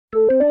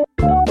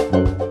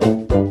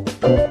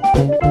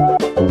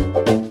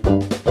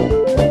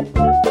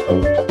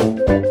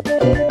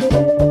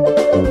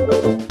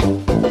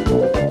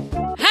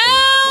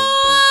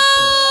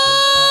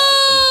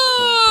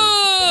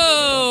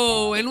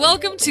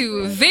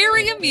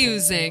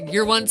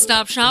Your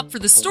one-stop shop for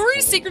the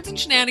stories, secrets, and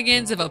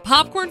shenanigans of a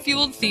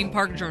popcorn-fueled theme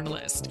park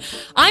journalist.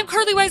 I'm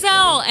Carly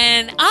Wiesel,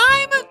 and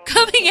I'm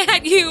coming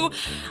at you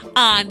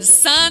on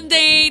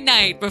Sunday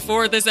night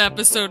before this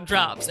episode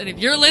drops. And if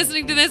you're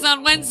listening to this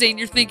on Wednesday and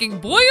you're thinking,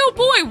 boy, oh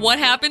boy, what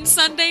happened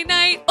Sunday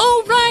night?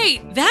 Oh,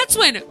 right, that's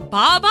when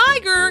Bob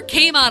Iger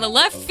came out of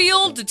left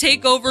field to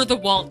take over the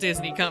Walt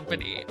Disney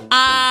Company.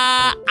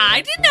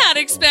 I did not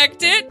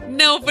expect it.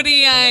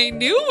 Nobody I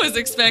knew was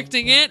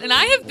expecting it, and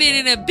I have been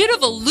in a bit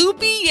of a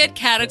loopy yet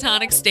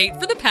catatonic state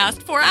for the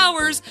past 4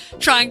 hours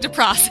trying to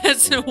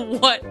process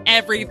what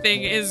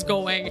everything is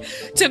going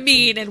to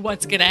mean and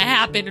what's going to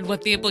happen and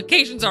what the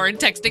implications are, and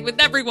texting with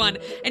everyone.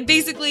 And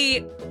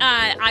basically,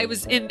 I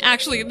was in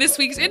this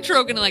week's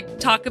intro going to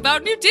talk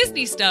about new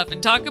Disney stuff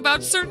and talk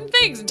about certain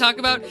things and talk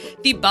about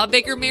the Bob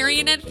Baker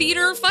Marionette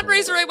Theater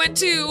fundraiser I went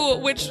to,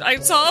 which I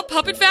saw a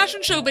puppet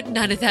fashion show, but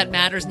none of that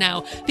matters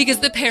now because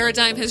the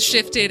paradigm has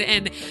shifted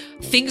and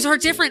things are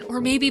different.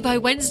 Or maybe by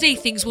Wednesday,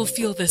 things will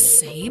feel the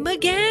same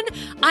again.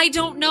 I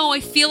don't know. I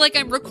feel like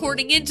I'm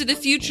recording into the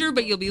future,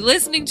 but you'll be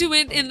listening to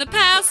it in the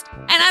past.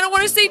 And I don't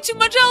want to say too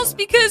much else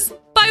because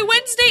by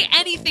Wednesday,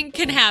 anything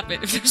can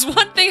happen. If there's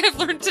one thing I've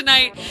learned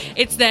tonight,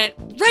 it's that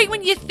right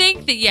when you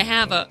think that you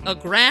have a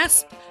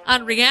grasp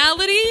on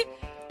reality,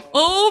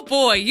 oh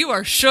boy, you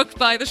are shook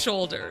by the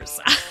shoulders.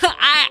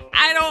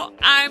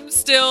 I'm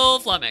still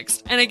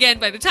flummoxed. And again,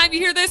 by the time you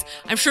hear this,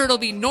 I'm sure it'll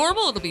be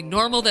normal. It'll be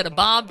normal that a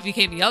Bob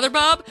became the other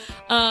Bob.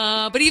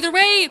 But either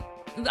way,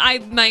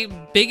 my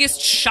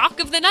biggest shock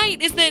of the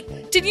night is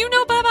that, did you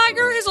know Bob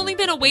Iger has only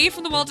been away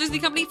from the Walt Disney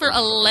Company for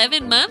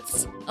 11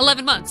 months?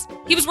 11 months.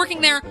 He was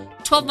working there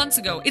 12 months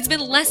ago. It's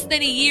been less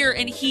than a year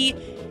and he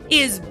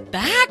is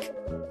back?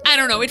 I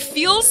don't know. It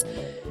feels...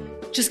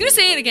 Just gonna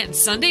say it again,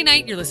 Sunday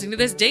night, you're listening to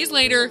this days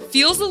later,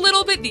 feels a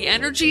little bit, the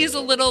energy is a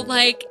little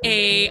like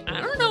a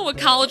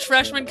college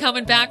freshman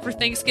coming back for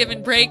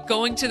Thanksgiving break,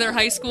 going to their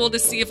high school to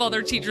see if all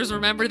their teachers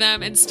remember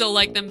them and still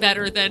like them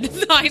better than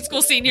the high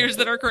school seniors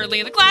that are currently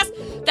in the class.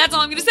 That's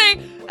all I'm gonna say.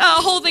 The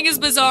whole thing is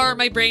bizarre,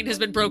 my brain has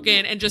been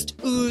broken and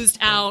just oozed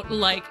out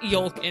like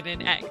yolk in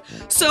an egg.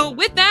 So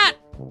with that,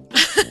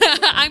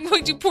 I'm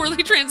going to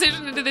poorly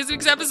transition into this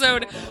week's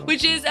episode,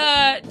 which is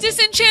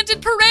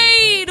Disenchanted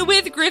Parade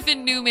with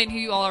Griffin Newman, who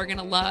you all are going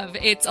to love.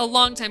 It's a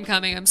long time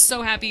coming. I'm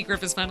so happy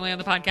Griff is finally on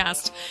the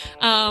podcast.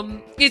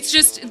 It's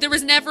just, there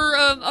was never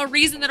a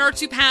reason that our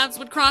two paths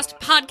would cross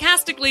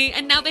podcastically,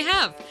 and now they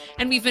have.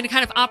 And we've been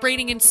kind of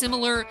operating in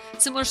similar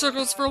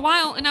circles for a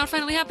while, and now it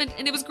finally happened,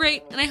 and it was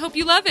great, and I hope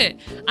you love it.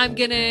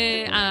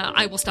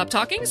 I will stop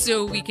talking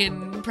so we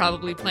can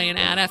probably play an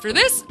ad after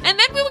this, and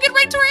then we will get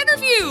right to our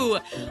interview.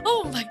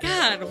 Oh my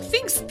god,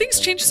 things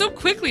change so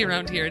quickly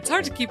around here. It's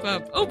hard to keep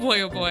up. Oh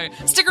boy, oh boy.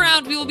 Stick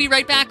around, we will be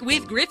right back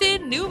with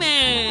Griffin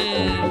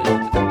Newman.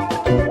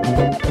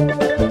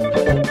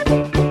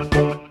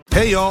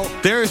 Hey y'all,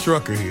 Darius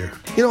Rucker here.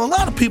 You know, a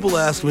lot of people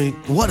ask me,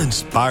 what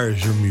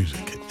inspires your music?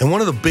 And one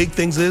of the big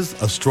things is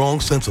a strong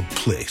sense of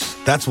place.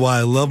 That's why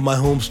I love my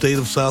home state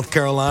of South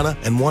Carolina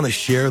and want to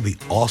share the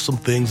awesome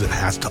things it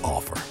has to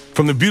offer.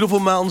 From the beautiful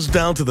mountains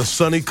down to the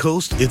sunny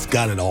coast, it's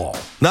got it all.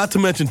 Not to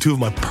mention two of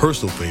my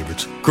personal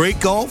favorites, great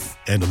golf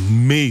and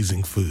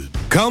amazing food.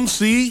 Come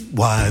see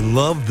why I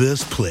love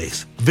this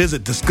place.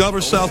 Visit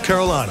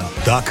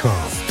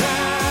discoversouthcarolina.com.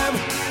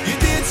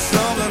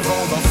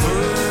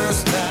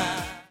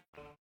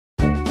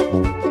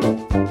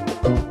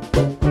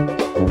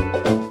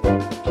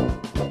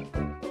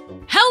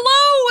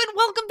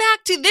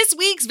 To this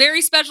week's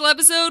very special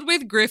episode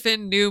with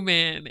Griffin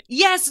Newman.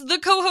 Yes, the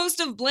co-host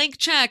of Blank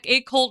Check,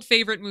 a cult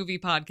favorite movie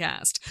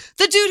podcast.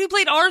 The dude who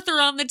played Arthur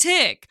on The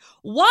Tick.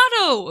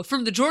 Watto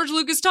from the George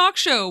Lucas talk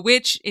show,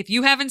 which, if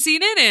you haven't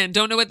seen it and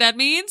don't know what that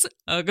means,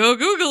 go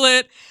Google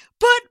it.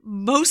 But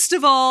most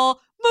of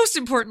all, most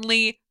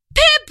importantly,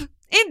 Pip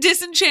in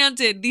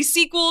Disenchanted, the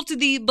sequel to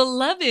the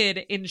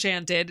beloved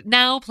Enchanted,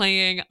 now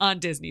playing on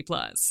Disney+.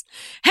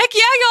 Heck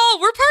yeah, y'all!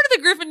 We're part of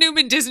the Griffin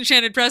Newman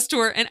Disenchanted press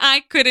tour, and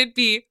I couldn't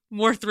be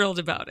more thrilled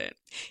about it.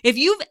 If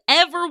you've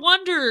ever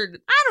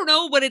wondered,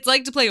 what it's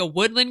like to play a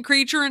woodland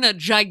creature in a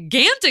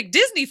gigantic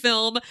Disney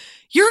film,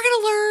 you're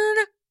gonna learn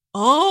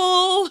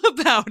all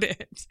about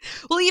it.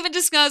 We'll even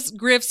discuss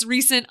Griff's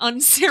recent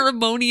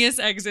unceremonious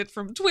exit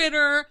from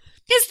Twitter,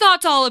 his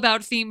thoughts all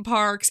about theme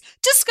parks,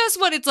 discuss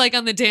what it's like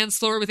on the dance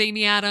floor with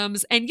Amy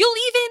Adams, and you'll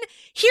even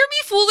hear me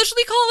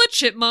foolishly call a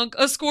chipmunk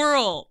a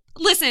squirrel.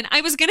 Listen,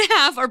 I was gonna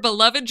have our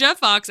beloved Jeff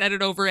Fox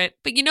edit over it,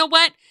 but you know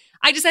what?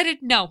 I decided,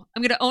 no,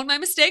 I'm gonna own my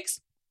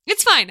mistakes.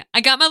 It's fine.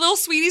 I got my little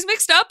sweeties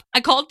mixed up. I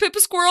called Pip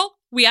a squirrel.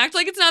 We act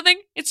like it's nothing.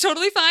 It's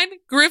totally fine.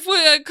 Griff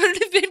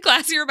couldn't have been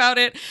classier about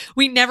it.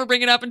 We never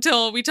bring it up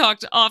until we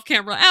talked off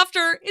camera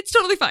after. It's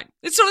totally fine.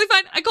 It's totally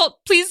fine. I called,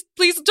 please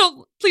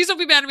don't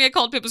be mad at me. I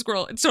called Pip a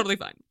squirrel. It's totally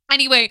fine.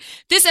 Anyway,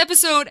 this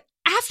episode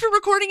after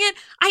recording it,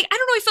 I don't know,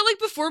 I felt like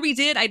before we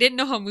did, I didn't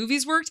know how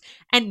movies worked,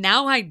 and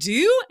now I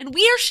do. And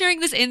we are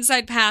sharing this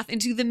inside path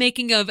into the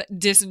making of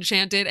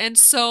Disenchanted and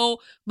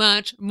so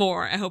much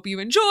more. I hope you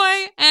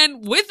enjoy.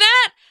 And with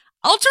that,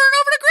 I'll turn it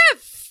over to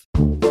Griff.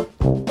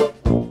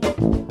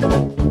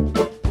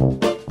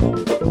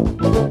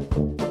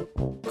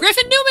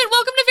 Griffin Newman,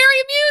 welcome to Very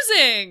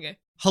Amusing.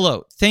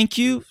 Hello. Thank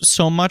you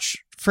so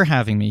much for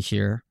having me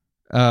here.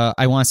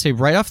 I want to say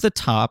right off the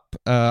top,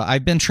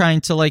 I've been trying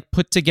to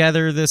put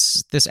together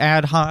this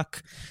ad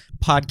hoc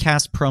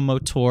podcast promo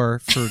tour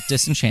for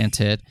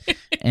Disenchanted,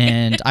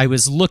 and I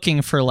was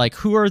looking for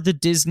who are the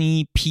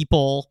Disney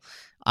people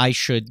I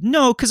should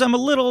know, because I'm a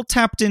little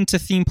tapped into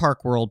theme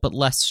park world, but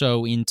less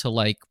so into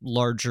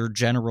larger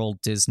general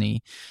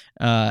Disney.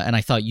 And I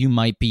thought you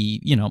might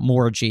be,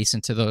 more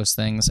adjacent to those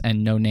things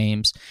and know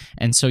names.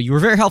 And so you were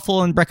very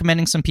helpful in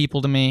recommending some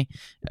people to me.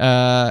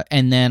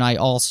 And then I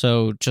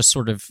also just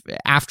sort of,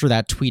 after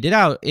that, tweeted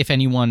out if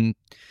anyone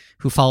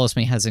who follows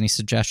me has any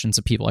suggestions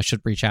of people I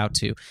should reach out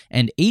to.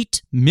 And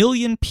 8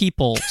 million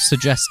people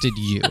suggested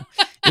you.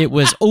 It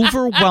was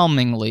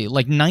overwhelmingly,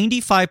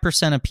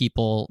 95% of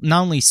people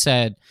not only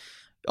said,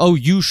 oh,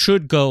 you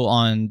should go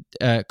on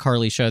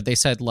Carly's show. They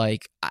said,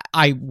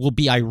 I will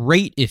be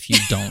irate if you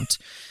don't.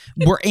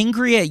 We're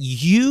angry at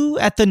you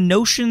at the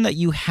notion that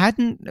you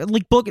hadn't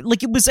booked.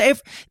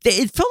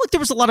 It felt like there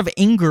was a lot of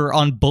anger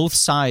on both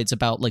sides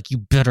about you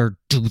better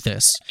do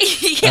this.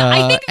 Yeah,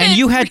 I think and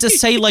you had to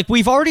say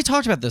we've already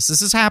talked about this.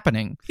 This is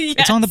happening. Yes.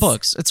 It's on the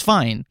books. It's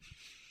fine.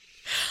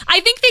 I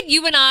think that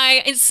you and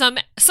I, in some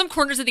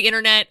corners of the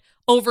internet,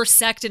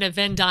 oversect in a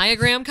Venn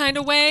diagram kind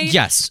of way.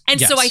 Yes. And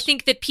yes. so I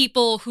think that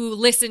people who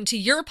listen to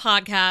your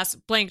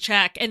podcast, Blank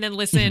Check, and then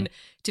listen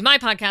to my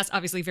podcast,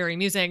 obviously Very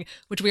Amusing,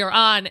 which we are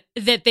on,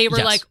 that they were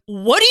Yes.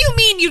 what do you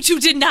mean you two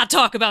did not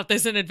talk about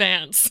this in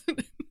advance?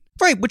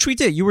 Right, which we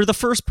did. You were the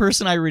first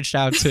person I reached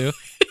out to.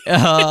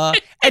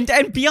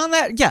 And beyond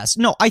that, yes.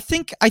 No, I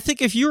think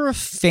if you're a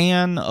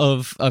fan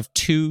of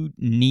two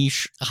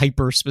niche,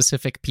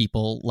 hyper-specific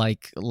people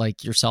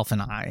like yourself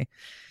and I,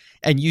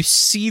 and you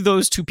see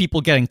those two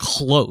people getting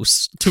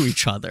close to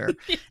each other,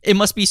 it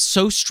must be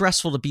so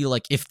stressful to be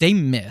if they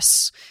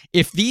miss,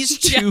 if these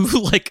two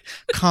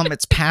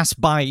comets pass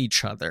by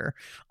each other,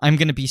 I'm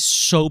going to be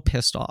so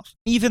pissed off.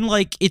 Even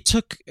it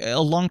took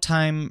a long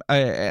time,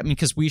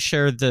 because we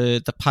share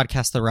the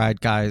Podcast The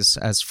Ride guys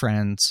as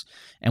friends,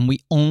 and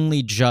we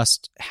only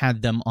just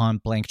had them on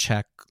Blank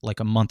Check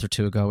a month or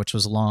two ago, which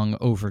was long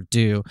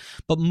overdue.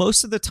 But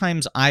most of the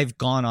times I've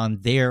gone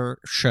on their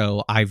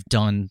show, I've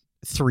done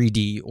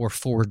 3D or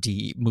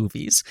 4D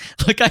movies.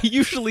 I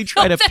usually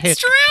try to pick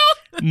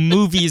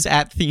movies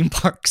at theme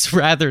parks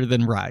rather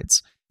than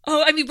rides.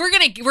 Oh, I mean, we're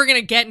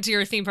gonna get into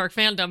your theme park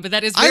fandom, but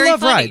that is very I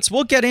love funny. rides.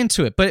 We'll get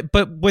into it, but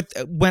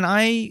when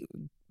I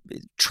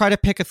try to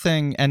pick a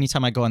thing,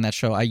 anytime I go on that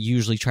show, I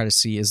usually try to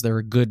see, is there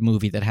a good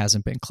movie that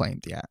hasn't been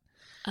claimed yet?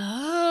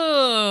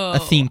 Oh, a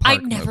theme park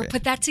I never movie.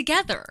 put that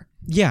together.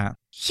 Yeah,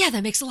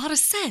 that makes a lot of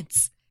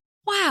sense.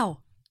 Wow.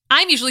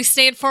 I'm usually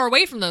staying far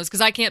away from those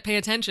because I can't pay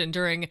attention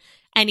during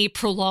any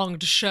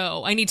prolonged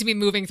show. I need to be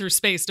moving through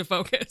space to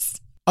focus.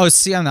 Oh,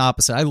 see, I'm the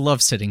opposite. I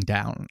love sitting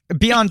down.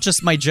 Beyond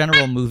just my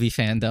general movie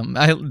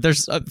fandom,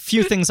 there's a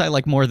few things I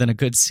like more than a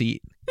good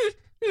seat.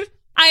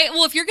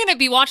 Well, if you're going to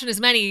be watching as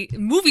many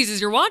movies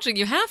as you're watching,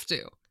 you have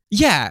to.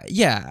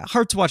 Yeah.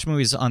 Hard to watch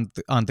movies on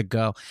the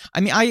go.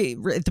 I mean,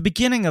 at the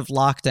beginning of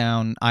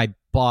lockdown, I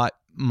bought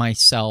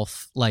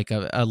myself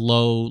a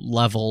low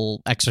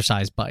level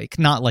exercise bike,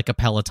 not a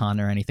Peloton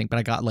or anything, but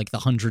I got the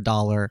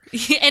 $100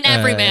 an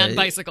everyman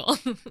bicycle.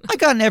 I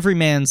got an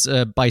everyman's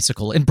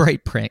bicycle in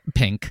bright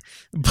pink,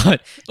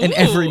 but an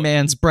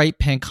everyman's bright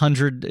pink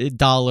 $100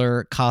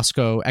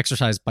 Costco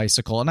exercise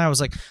bicycle. And I was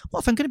like,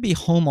 well, if I'm going to be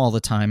home all the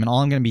time and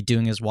all I'm going to be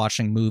doing is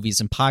watching movies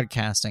and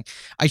podcasting,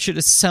 I should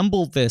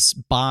assemble this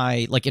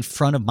by in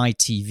front of my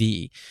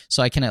TV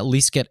so I can at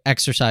least get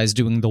exercise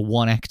doing the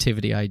one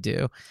activity I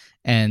do.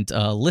 And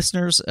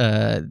listeners,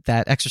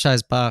 that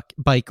exercise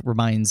bike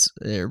remains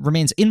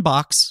in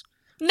box,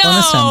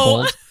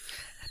 unassembled.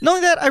 Not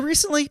only that, I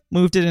recently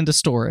moved it into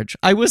storage.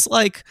 I was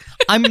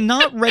I'm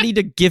not ready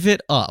to give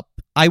it up.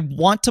 I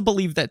want to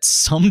believe that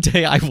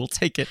someday I will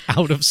take it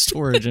out of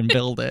storage and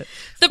build it.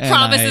 The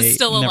promise is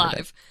still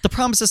alive. The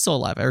promise is still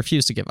alive. I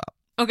refuse to give up.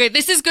 Okay,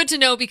 this is good to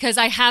know because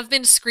I have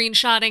been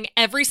screenshotting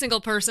every single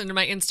person in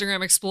my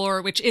Instagram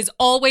Explorer, which is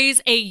always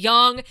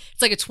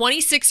it's a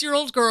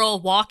 26-year-old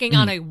girl walking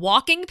on a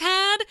walking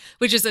pad,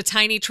 which is a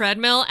tiny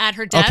treadmill at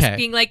her desk,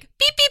 being beep,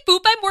 beep, boop,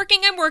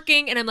 I'm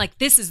working. And I'm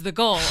this is the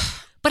goal,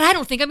 but I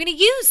don't think I'm going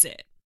to use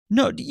it.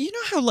 No, you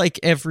know how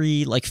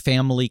every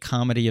family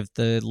comedy of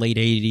the late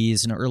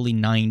 80s and early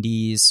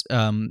 90s,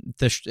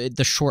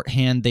 the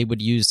shorthand they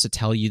would use to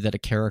tell you that a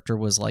character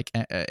was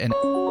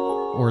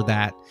or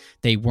that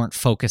they weren't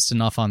focused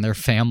enough on their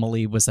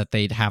family was that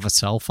they'd have a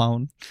cell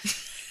phone.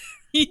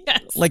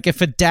 Yes.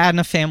 If a dad in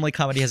a family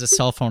comedy has a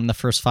cell phone in the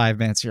first 5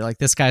 minutes, you're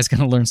this guy's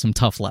going to learn some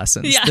tough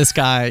lessons. Yeah. This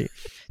guy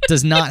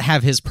does not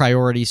have his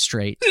priorities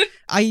straight.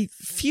 I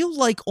feel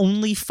like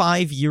only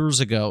 5 years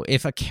ago,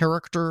 if a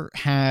character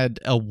had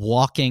a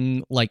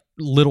walking, like,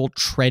 little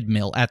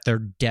treadmill at their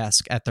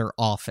desk at their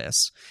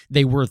office,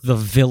 they were the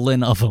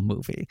villain of a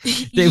movie.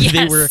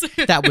 They were,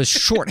 that was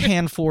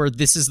shorthand for,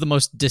 this is the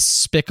most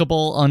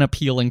despicable,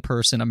 unappealing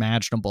person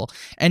imaginable.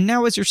 And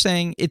now, as you're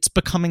saying, it's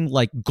becoming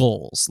like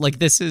goals. Like,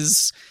 this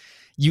is,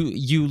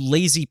 you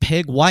lazy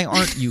pig, why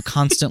aren't you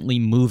constantly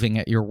moving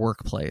at your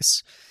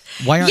workplace?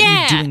 Why aren't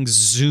you doing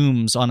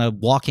Zooms on a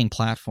walking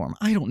platform?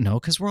 I don't know,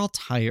 because we're all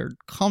tired.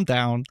 Calm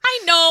down. I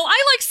know.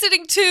 I like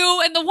sitting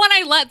too. And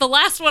the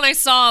last one I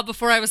saw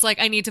before I was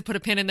like, I need to put a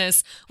pin in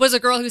this, was a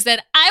girl who said,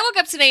 I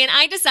woke up today and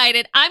I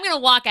decided I'm going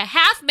to walk a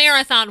half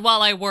marathon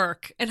while I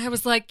work. And I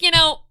was like,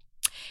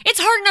 it's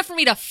hard enough for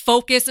me to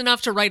focus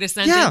enough to write a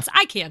sentence. Yeah.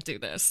 I can't do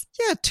this.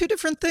 Yeah, two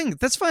different things.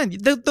 That's fine.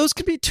 Those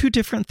could be two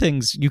different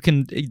things you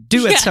can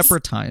do at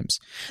separate times.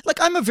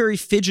 Like, I'm a very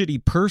fidgety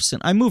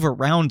person. I move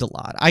around a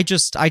lot. I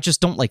just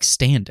don't like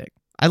standing.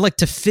 I like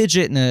to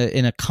fidget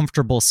in a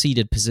comfortable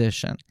seated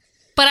position.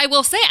 But I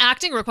will say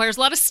acting requires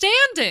a lot of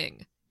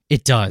standing.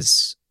 It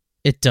does.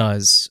 It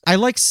does. I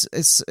like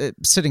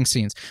sitting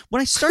scenes. When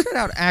I started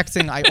out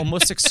acting, I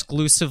almost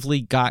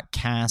exclusively got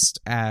cast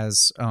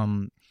as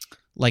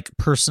like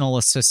personal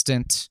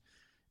assistant,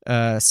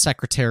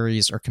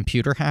 secretaries, or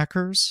computer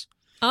hackers.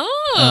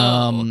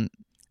 Oh.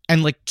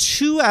 And like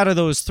 2 out of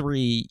those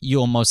 3, you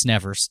almost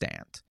never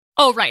stand.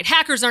 Oh, right.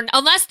 Hackers aren't,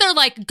 unless they're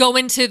like go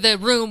into the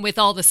room with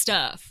all the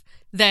stuff,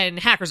 then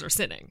hackers are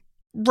sitting.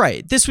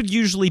 Right. This would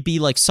usually be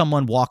like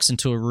someone walks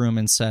into a room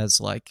and says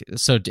like,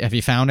 so have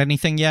you found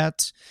anything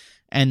yet?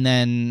 And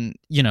then,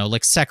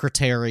 like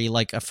secretary,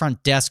 like a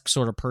front desk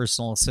sort of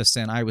personal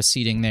assistant, I was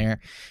seating there.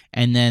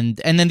 And then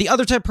the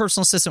other type of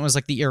personal assistant was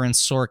like the Aaron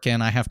Sorkin.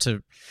 I have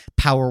to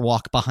power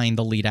walk behind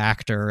the lead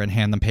actor and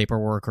hand them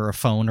paperwork or a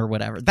phone or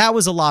whatever. That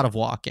was a lot of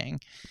walking.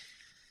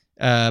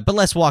 But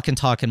less walk and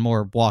talk and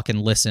more walk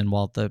and listen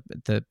while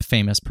the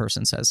famous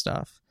person says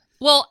stuff.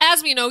 Well,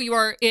 as we know, you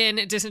are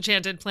in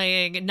Disenchanted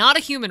playing not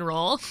a human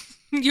role.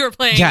 You're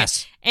playing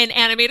an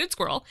animated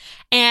squirrel.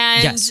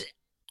 And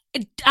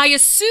I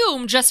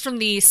assume, just from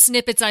the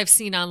snippets I've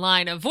seen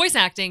online of voice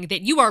acting,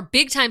 that you are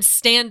big time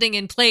standing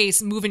in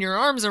place, moving your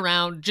arms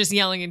around, just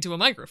yelling into a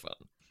microphone.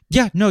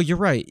 Yeah, no, you're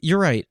right. You're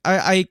right.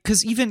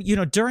 Because even,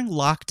 during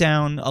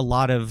lockdown, a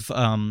lot of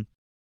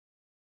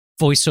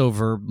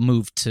voiceover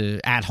moved to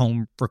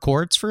at-home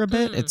records for a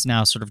bit. It's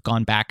now sort of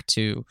gone back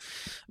to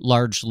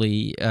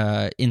largely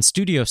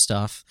in-studio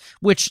stuff,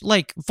 which,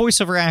 like,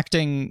 voiceover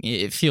acting,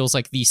 it feels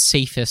like the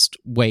safest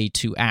way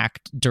to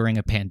act during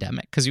a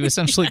pandemic, because you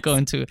essentially go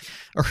into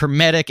a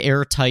hermetic,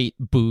 airtight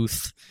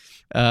booth.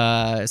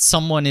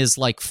 Someone is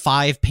like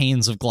 5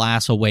 panes of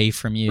glass away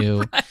from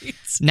you. Right.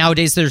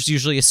 Nowadays, there's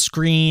usually a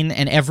screen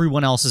and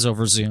everyone else is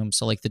over Zoom.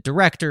 So like the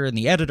director and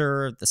the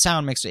editor, the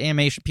sound mixer,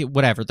 animation people,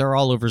 whatever, they're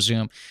all over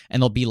Zoom.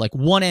 And there'll be like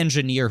one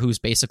engineer who's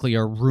basically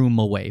a room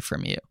away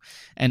from you.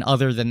 And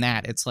other than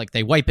that, it's like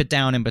they wipe it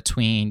down in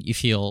between. You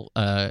feel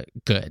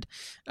good.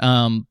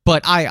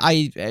 But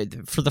I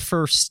for the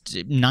first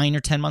 9 or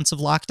 10 months of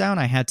lockdown,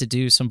 I had to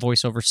do some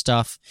voiceover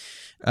stuff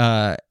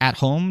at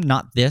home.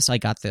 Not this. I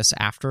got this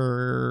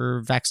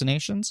after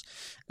vaccinations.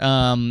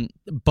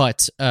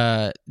 But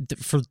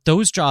for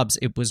those jobs,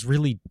 it was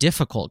really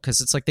difficult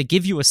because it's like they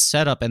give you a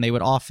setup and they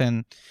would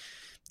often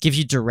give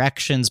you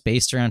directions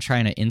based around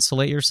trying to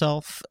insulate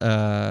yourself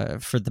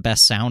for the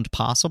best sound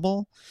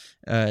possible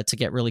to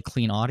get really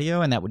clean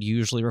audio. And that would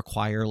usually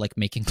require like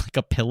making like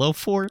a pillow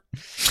fort,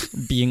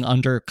 being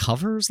under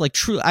covers. Like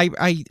true,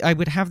 I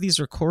would have these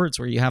records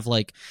where you have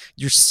like,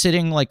 you're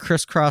sitting like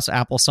crisscross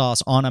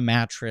applesauce on a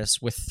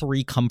mattress with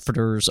 3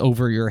 comforters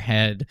over your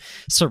head,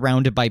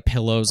 surrounded by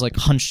pillows, like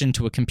hunched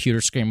into a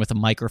computer screen with a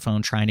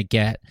microphone trying to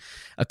get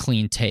a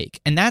clean take.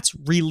 And that's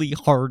really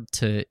hard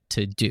to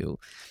do,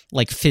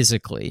 like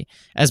physically.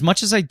 As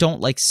much as I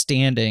don't like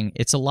standing,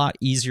 it's a lot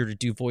easier to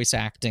do voice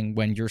acting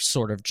when you're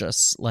sort of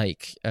just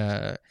like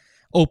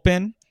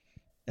open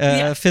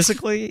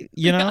physically,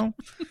 you know,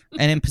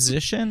 and in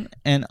position.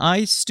 And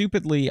I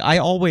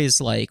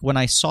always like when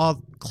I saw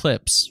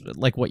clips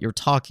like what you're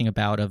talking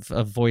about of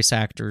voice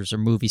actors or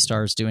movie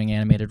stars doing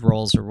animated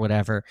roles or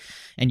whatever,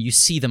 and you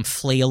see them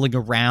flailing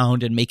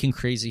around and making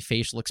crazy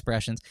facial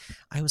expressions,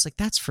 I was like,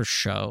 that's for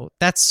show.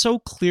 That's so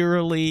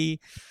clearly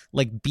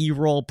like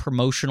B-roll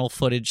promotional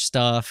footage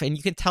stuff, and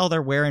you can tell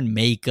they're wearing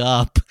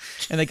makeup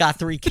and they got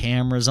 3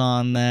 cameras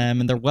on them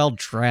and they're well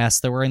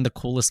dressed, they're wearing the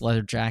coolest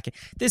leather jacket.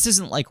 This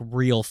isn't like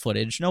real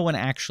footage. No one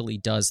actually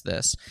does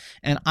this.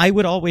 And I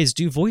would always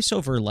do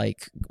voiceover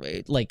like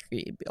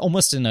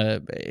almost in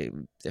a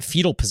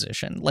fetal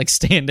position, like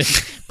standing,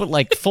 but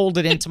like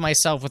folded into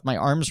myself with my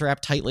arms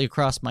wrapped tightly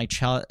across my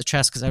chest,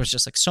 because I was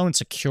just like so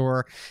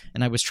insecure,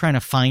 and I was trying to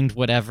find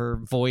whatever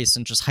voice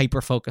and just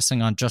hyper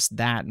focusing on just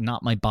that,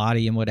 not my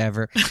body and whatever.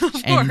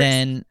 And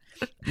then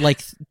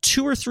like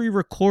 2 or 3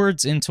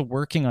 records into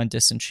working on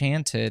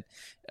Disenchanted,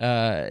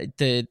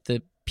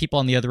 the people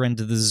on the other end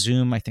of the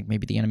Zoom, I think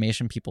maybe the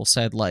animation people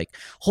said, like,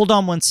 hold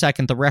on 1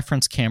 second, the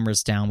reference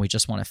camera's down, we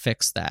just want to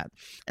fix that.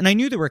 And I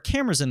knew there were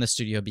cameras in the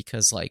studio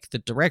because, like, the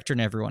director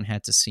and everyone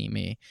had to see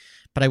me.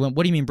 But I went,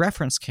 what do you mean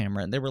reference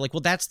camera? And they were like,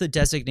 well, that's the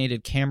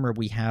designated camera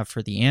we have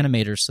for the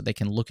animators so they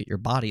can look at your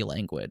body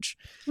language.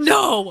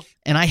 No!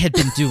 And I had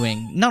been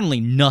doing not only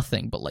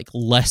nothing, but like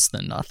less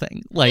than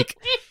nothing. Like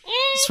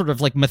sort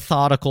of like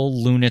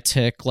methodical,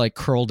 lunatic, like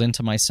curled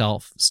into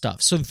myself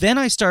stuff. So then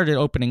I started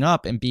opening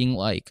up and being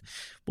like,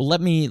 well, let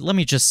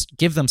me just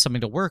give them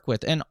something to work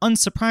with. And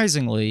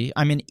unsurprisingly,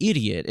 I'm an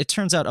idiot. It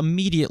turns out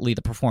immediately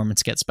the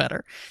performance gets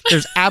better.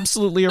 There's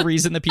absolutely a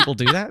reason that people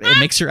do that. It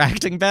makes your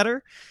acting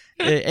better.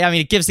 I mean,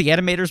 it gives the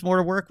animators more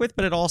to work with,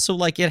 but it also,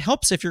 like, it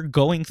helps if you're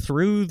going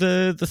through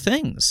the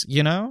things,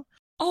 you know?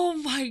 Oh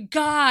my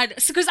God.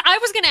 So, because I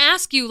was going to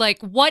ask you, like,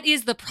 what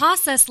is the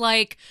process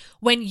like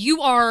when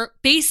you are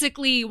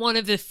basically one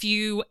of the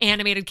few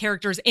animated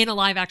characters in a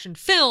live action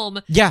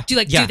film? Yeah. Do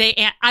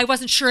they, I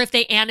wasn't sure if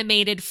they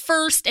animated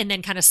first and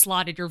then kind of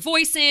slotted your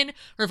voice in,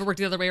 or if it worked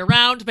the other way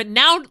around. But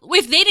now,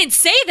 if they didn't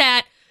say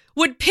that,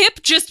 would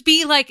Pip just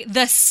be like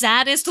the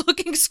saddest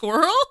looking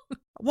squirrel?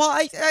 Well,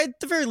 I at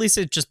the very least,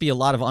 it'd just be a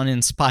lot of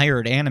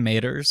uninspired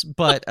animators,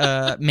 but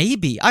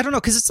maybe. I don't know,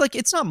 because it's like,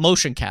 it's not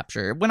motion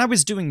capture. When I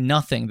was doing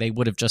nothing, they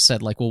would have just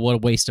said, like, well, what a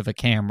waste of a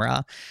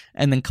camera,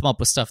 and then come up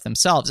with stuff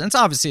themselves. And it's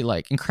obviously,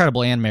 like, incredible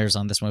animators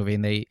on this movie,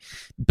 and they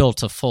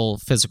built a full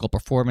physical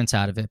performance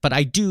out of it. But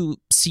I do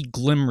see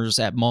glimmers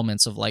at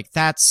moments of, like,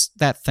 that's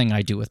that thing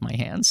I do with my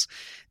hands.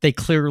 They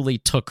clearly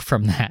took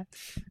from that.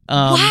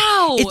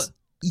 Wow!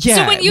 Yeah,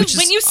 so when you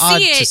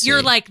see it,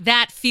 you're see. like,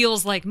 that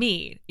feels like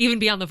me, even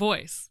beyond the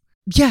voice.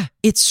 Yeah,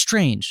 it's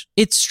strange.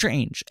 It's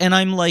strange. And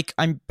I'm like,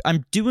 I'm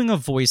doing a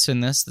voice in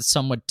this that's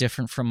somewhat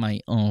different from my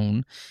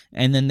own.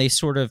 And then they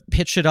sort of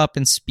pitch it up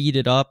and speed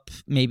it up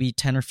maybe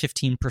 10 or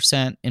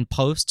 15% in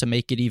post to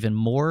make it even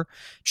more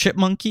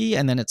chipmunky.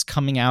 And then it's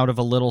coming out of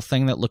a little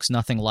thing that looks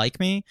nothing like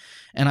me.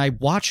 And I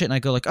watch it and I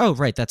go like, oh,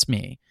 right, that's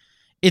me.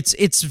 It's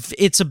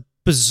a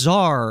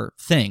bizarre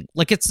thing.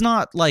 Like, it's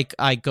not like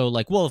I go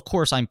like, well, of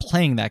course I'm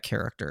playing that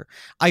character.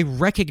 I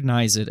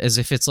recognize it as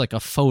if it's like a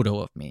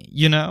photo of me,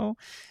 you know?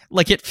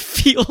 Like, it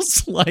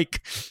feels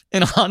like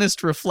an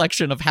honest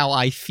reflection of how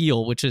I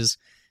feel, which is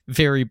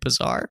very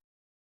bizarre.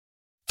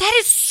 That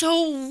is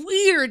so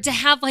weird to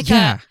have I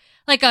guess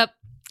like a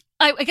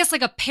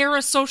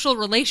parasocial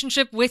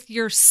relationship with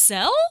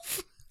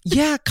yourself?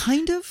 Yeah,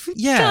 kind of.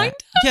 Yeah. Kind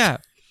of? Yeah.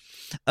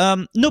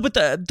 No, but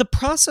the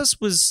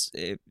process was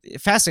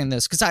fascinating.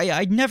 This because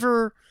I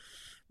never,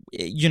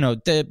 you know,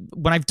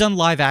 when I've done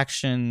live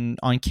action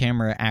on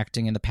camera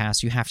acting in the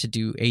past, you have to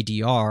do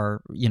ADR,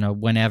 you know,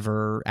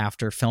 whenever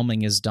after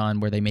filming is done,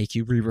 where they make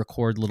you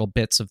re-record little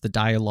bits of the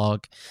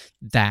dialogue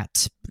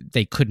that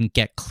they couldn't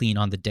get clean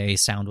on the day.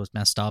 Sound was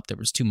messed up. There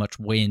was too much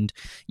wind.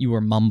 You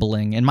were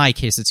mumbling. In my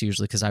case, it's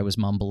usually because I was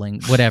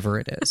mumbling, whatever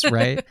it is,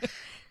 right?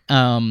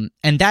 And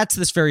that's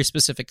this very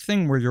specific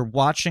thing where you're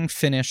watching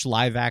finished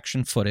live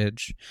action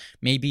footage.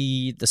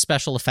 Maybe the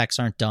special effects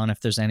aren't done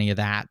if there's any of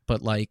that,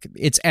 but like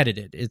it's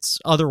edited. It's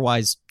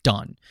otherwise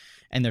done.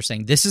 And they're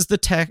saying, this is the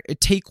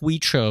take we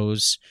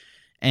chose.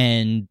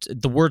 And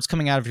the words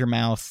coming out of your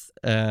mouth,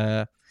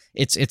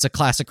 it's a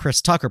classic Chris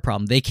Tucker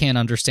problem. They can't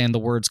understand the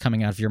words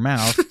coming out of your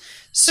mouth.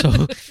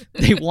 So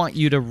they want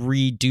you to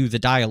redo the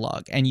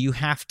dialogue, and you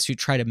have to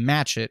try to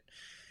match it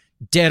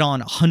dead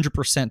on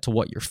 100% to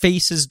what your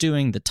face is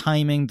doing, the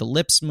timing, the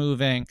lips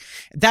moving.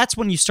 That's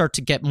when you start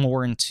to get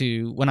more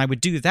into, when I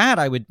would do that,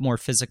 I would more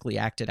physically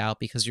act it out,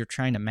 because you're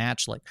trying to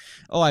match, like,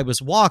 oh, I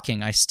was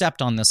walking, I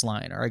stepped on this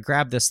line, or I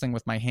grabbed this thing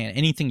with my hand,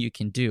 anything you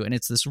can do. And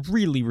it's this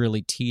really,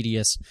 really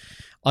tedious,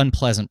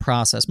 unpleasant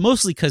process,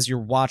 mostly because you're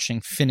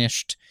watching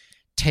finished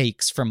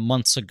takes from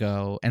months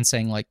ago and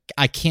saying, like,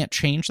 I can't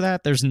change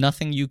that. There's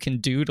nothing you can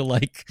do to,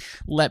 like,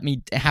 let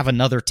me have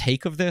another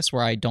take of this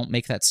where I don't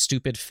make that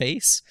stupid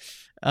face.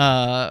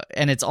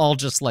 And it's all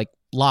just, like,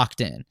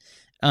 locked in.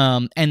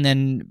 And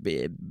then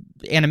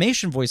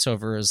animation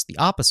voiceover is the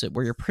opposite,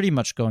 where you're pretty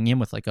much going in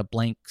with, like, a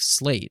blank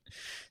slate.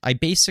 I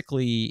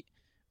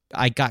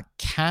got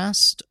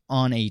cast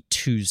on a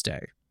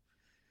Tuesday.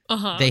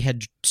 Uh-huh. They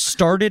had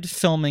started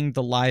filming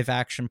the live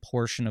action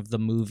portion of the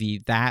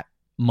movie that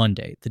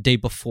Monday, the day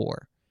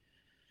before.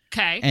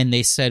 Okay. And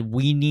they said,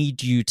 we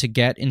need you to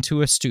get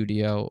into a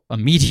studio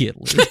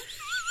immediately.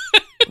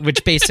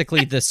 Which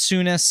basically the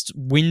soonest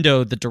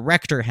window the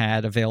director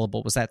had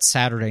available was that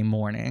Saturday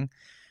morning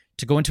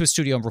to go into a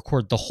studio and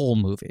record the whole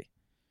movie.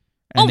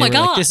 And oh my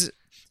God. Like,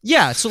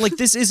 yeah, so like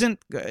this isn't,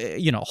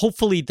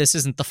 hopefully this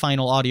isn't the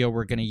final audio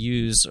we're going to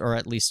use, or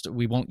at least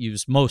we won't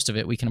use most of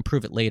it. We can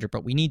improve it later,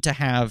 but we need to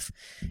have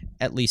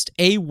at least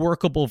a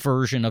workable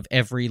version of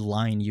every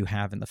line you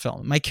have in the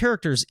film. My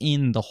character's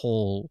in the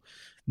whole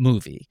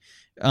movie.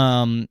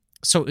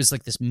 So it was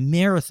like this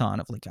marathon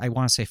of, like, I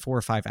want to say 4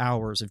 or 5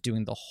 hours of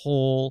doing the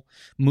whole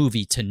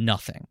movie to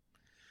nothing.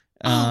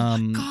 Oh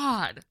my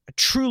God.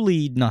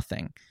 Truly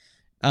nothing.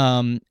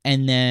 And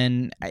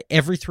then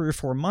every 3 or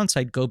 4 months,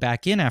 I'd go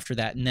back in after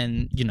that. And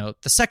then,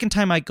 the second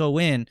time I go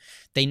in,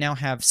 they now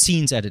have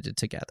scenes edited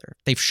together.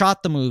 They've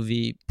shot the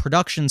movie,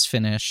 production's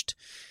finished.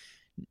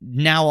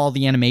 Now all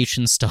the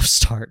animation stuff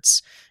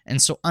starts.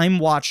 And so I'm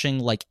watching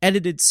like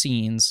edited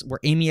scenes where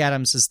Amy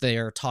Adams is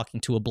there talking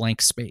to a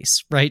blank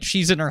space, right?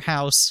 She's in her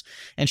house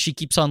and she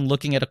keeps on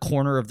looking at a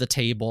corner of the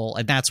table,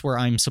 and that's where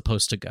I'm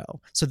supposed to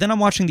go. So then I'm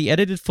watching the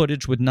edited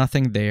footage with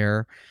nothing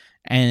there.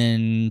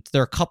 And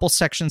there are a couple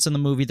sections in the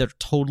movie that are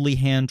totally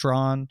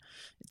hand-drawn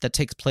that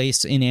takes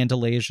place in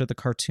Andalasia, the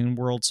cartoon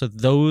world. So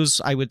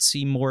those I would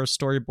see more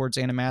storyboards,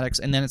 animatics.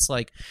 And then it's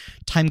like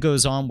time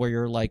goes on where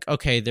you're like,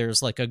 okay,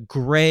 there's like a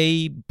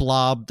gray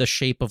blob the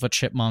shape of a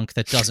chipmunk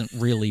that doesn't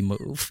really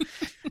move.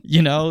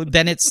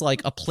 Then it's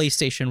like a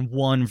PlayStation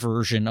 1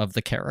 version of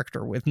the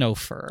character with no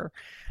fur.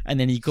 And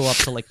then you go up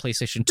to like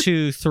PlayStation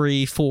 2,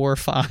 3, 4,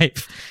 5.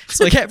 It's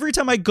like every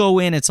time I go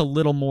in, it's a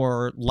little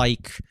more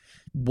like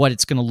what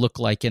it's going to look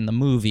like in the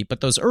movie.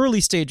 But those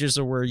early stages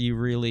are where you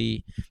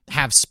really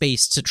have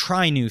space to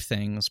try new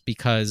things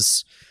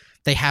because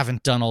they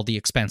haven't done all the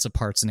expensive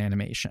parts in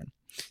animation.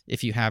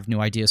 If you have new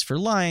ideas for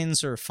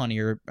lines or a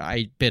funnier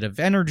bit of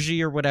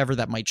energy or whatever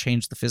that might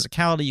change the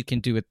physicality, you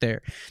can do it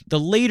there. The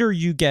later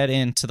you get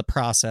into the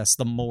process,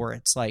 the more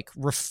it's like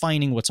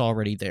refining what's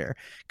already there,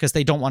 because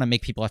they don't want to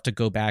make people have to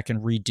go back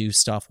and redo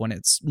stuff when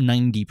it's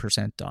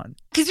 90% done.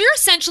 Because you're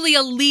essentially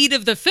a lead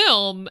of the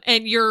film,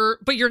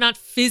 but you're not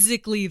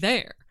physically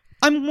there.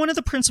 I'm one of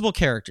the principal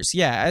characters,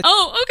 yeah.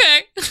 Oh,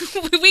 okay.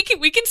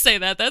 we can say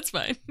that. That's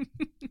fine.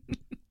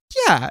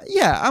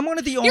 Yeah, I'm one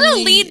of the only... You're a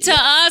lead to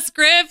us,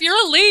 Griff. You're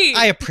a lead.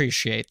 I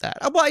appreciate that.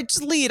 Well,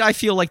 I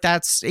feel like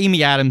that's...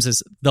 Amy Adams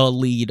is the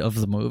lead of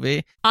the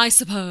movie. I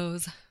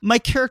suppose. My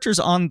character's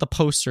on the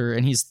poster,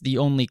 and he's the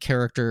only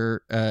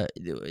character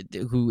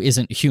who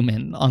isn't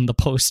human on the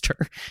poster.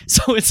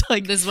 So it's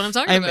like... This is what I'm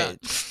talking about.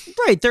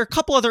 Right. There are a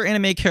couple other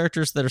anime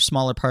characters that are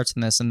smaller parts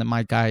in this, and then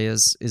my guy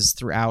is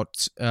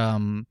throughout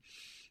the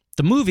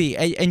movie.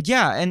 And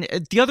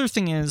the other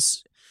thing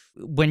is...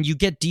 when you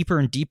get deeper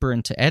and deeper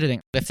into editing,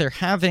 if they're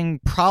having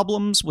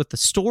problems with the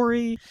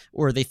story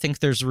or they think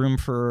there's room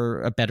for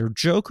a better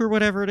joke or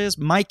whatever it is,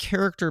 my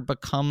character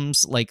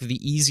becomes like the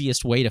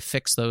easiest way to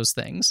fix those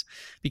things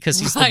because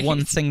he's the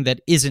one thing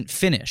that isn't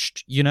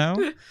finished,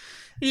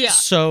 Yeah.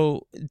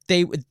 So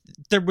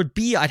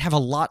I'd have a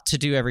lot to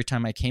do every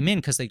time I came in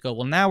because they'd go,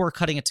 well, now we're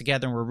cutting it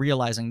together and we're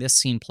realizing this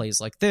scene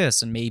plays like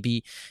this. And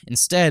maybe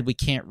instead we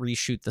can't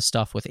reshoot the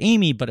stuff with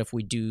Amy, but if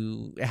we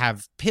do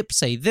have Pip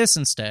say this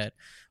instead,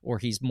 or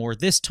he's more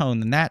this tone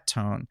than that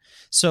tone.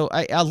 So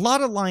a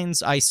lot of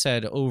lines I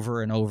said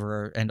over and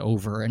over and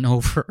over and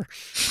over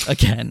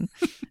again.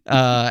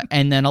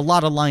 And then a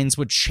lot of lines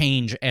would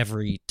change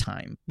every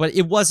time. But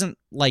it wasn't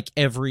like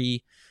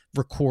every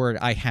record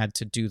I had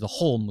to do the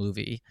whole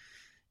movie.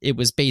 It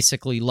was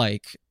basically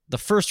like the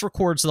first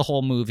records the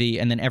whole movie,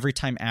 and then every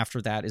time after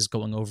that is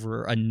going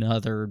over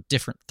another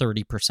different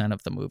 30%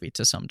 of the movie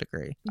to some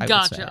degree.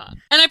 Gotcha.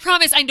 And I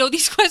promise, I know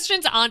these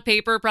questions on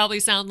paper probably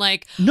sound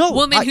like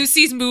woman who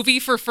sees movie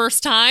for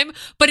first time,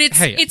 but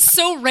it's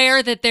so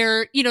rare that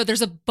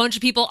there's a bunch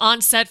of people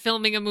on set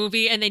filming a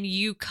movie, and then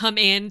you come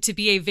in to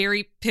be a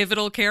very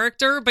pivotal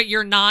character, but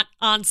you're not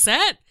on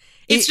set.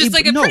 It's just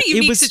a pretty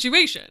unique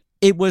situation.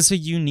 It was a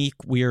unique,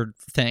 weird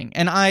thing.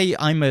 And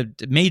I'm a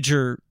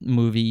major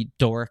movie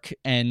dork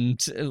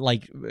and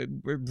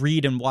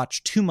read and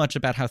watch too much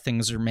about how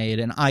things are made.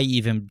 And I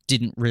even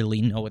didn't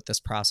really know what this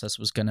process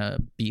was going to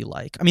be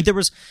like. I mean, there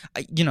was,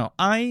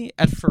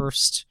 at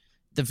first,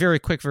 the very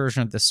quick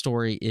version of this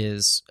story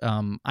is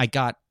I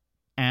got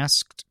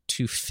asked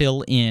to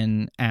fill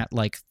in at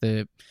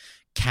the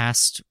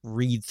cast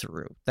read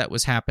through that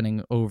was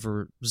happening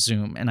over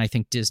Zoom. And I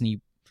think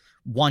Disney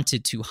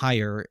wanted to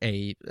hire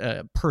a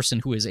person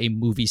who is a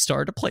movie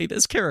star to play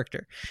this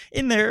character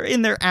in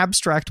their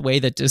abstract way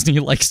that Disney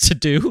likes to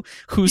do.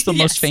 Who's the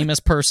most famous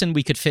person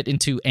we could fit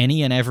into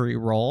any and every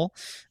role?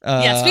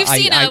 Yes,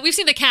 we've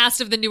seen the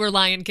cast of the newer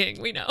Lion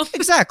King. We know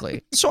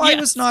exactly. So I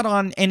was not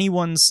on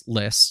anyone's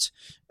list.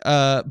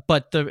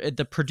 But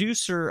the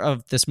producer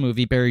of this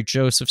movie, Barry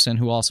Josephson,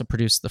 who also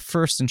produced the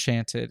first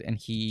Enchanted, and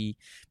he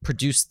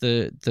produced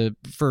the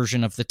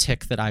version of The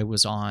Tick that I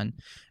was on,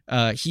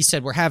 he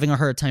said, we're having a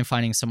hard time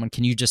finding someone.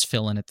 Can you just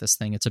fill in at this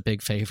thing? It's a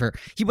big favor.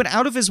 He went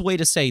out of his way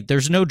to say,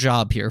 there's no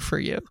job here for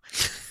you.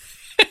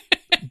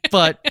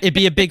 But it'd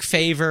be a big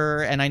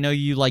favor, and I know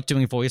you like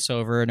doing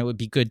voiceover, and it would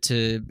be good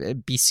to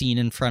be seen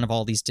in front of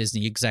all these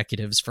Disney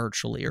executives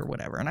virtually or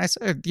whatever. And I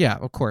said, yeah,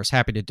 of course,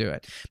 happy to do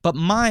it. But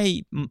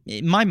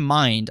in my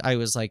mind, I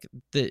was like,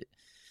 the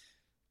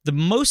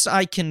most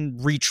I can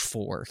reach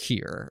for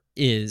here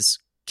is,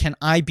 can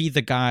I be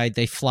the guy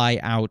they fly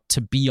out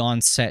to be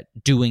on set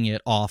doing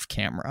it off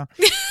camera?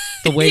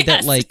 The way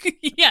that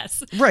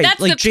yes, right,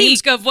 that's the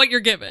peak of what you're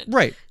given.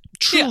 Right.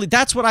 Truly,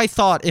 that's what I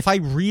thought. If I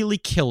really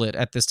kill it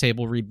at this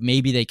table read,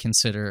 maybe they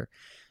consider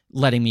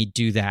letting me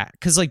do that.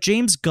 Because, like,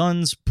 James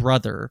Gunn's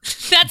brother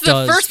That's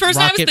the first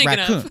person I was thinking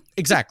of.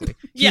 Exactly.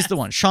 He's Yes. the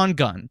one, Sean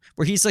Gunn,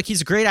 where he's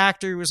a great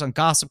actor. He was on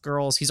Gossip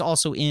Girls. He's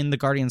also in the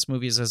Guardians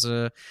movies as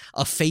a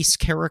face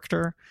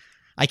character.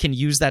 I can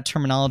use that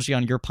terminology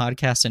on your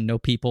podcast and no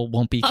people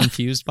won't be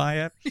confused by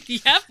it.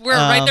 Yep, we're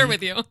right there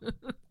with you.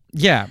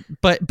 Yeah,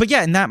 but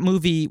yeah, in that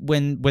movie,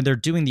 when they're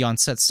doing the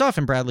on-set stuff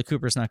and Bradley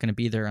Cooper's not going to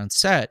be there on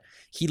set,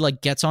 he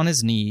like gets on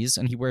his knees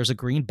and he wears a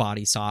green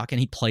body sock and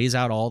he plays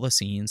out all the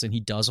scenes and he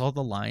does all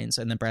the lines,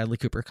 and then Bradley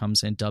Cooper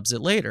comes in, dubs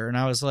it later. And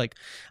I was like,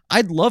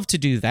 I'd love to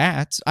do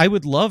that. I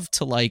would love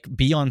to like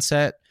be on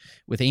set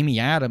with Amy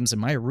Adams and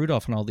Maya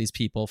Rudolph and all these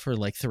people for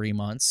like 3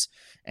 months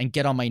and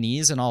get on my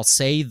knees and I'll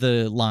say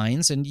the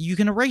lines and you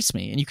can erase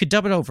me and you could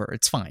dub it over.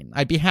 It's fine.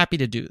 I'd be happy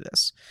to do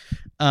this.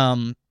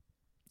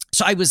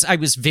 So I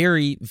was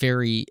very,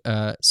 very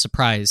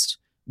surprised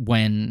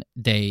when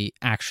they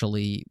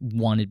actually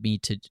wanted me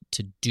to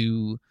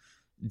do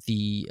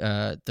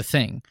the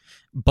thing,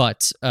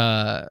 but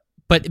then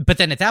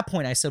at that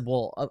point I said,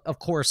 well, of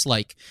course,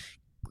 like,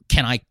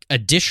 can I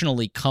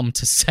additionally come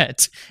to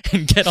set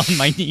and get on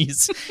my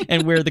knees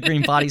and wear the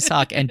green body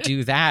sock and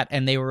do that?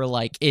 And they were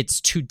like,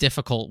 it's too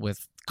difficult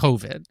with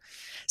COVID.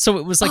 So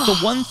it was like the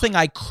one thing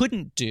I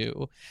couldn't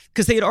do,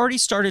 because they had already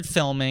started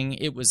filming.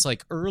 It was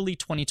like early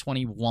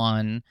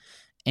 2021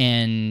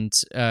 and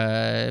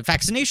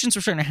vaccinations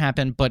were starting to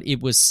happen, but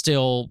it was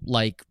still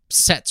like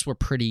sets were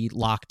pretty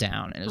locked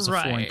down and it was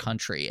a foreign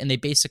country. And they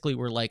basically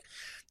were like,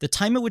 the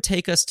time it would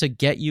take us to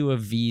get you a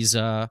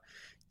visa,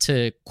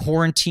 to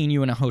quarantine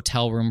you in a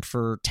hotel room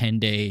for 10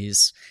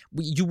 days,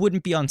 you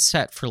wouldn't be on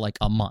set for like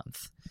a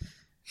month.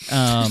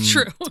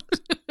 True.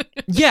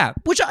 Yeah,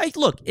 which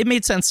it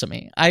made sense to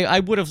me.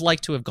 I would have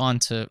liked to have gone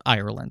to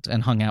Ireland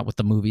and hung out with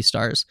the movie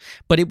stars.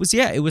 But it was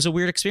a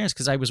weird experience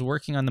because I was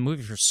working on the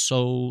movie for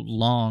so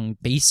long,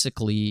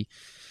 basically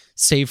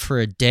save for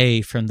a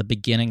day from the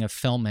beginning of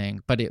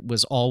filming, but it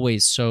was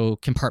always so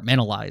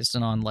compartmentalized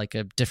and on like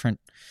a different,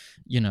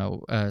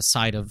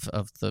 side of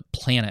the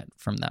planet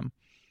from them.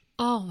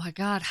 Oh my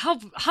God,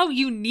 how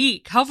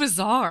unique, how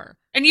bizarre.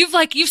 And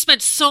you've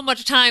spent so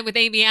much time with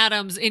Amy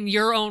Adams in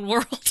your own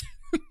world.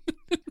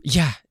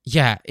 Yeah,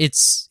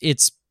 it's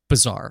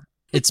bizarre.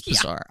 It's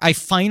bizarre. Yeah.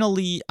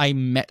 I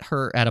met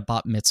her at a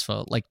bat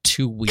mitzvah like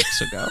 2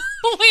 weeks ago.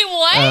 Wait,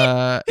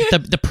 what?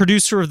 The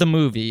producer of the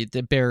movie,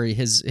 Barry,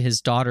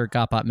 his daughter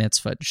got bat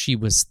mitzvah. She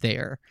was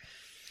there.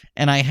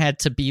 And I had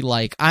to be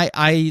like,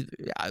 I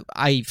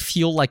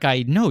feel like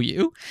I know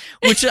you,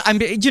 which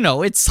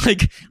it's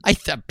like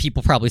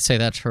people probably say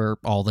that to her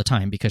all the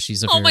time because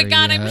she's a very my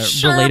God, I'm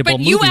sure, relatable but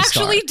you movie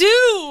actually star.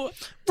 do.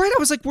 Right, I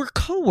was like, we're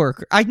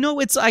coworkers. I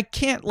know I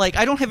can't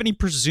I don't have any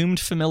presumed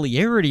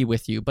familiarity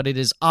with you, but it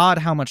is odd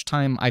how much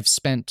time I've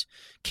spent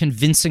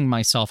convincing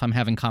myself I'm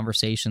having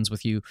conversations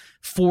with you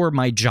for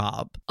my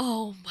job.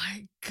 Oh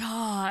my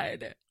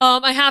God.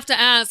 I have to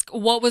ask,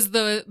 what was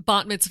the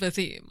bat mitzvah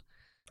theme?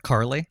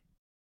 Carly?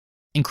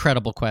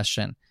 Incredible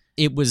question.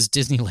 It was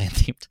Disneyland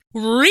themed.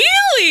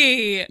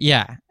 Really?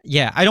 Yeah.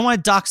 I don't want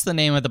to dox the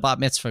name of the bat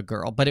mitzvah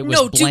girl, but it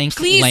was Blank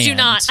please Land. do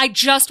not. I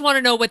just want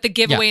to know what the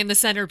giveaway and the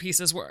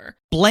centerpieces were.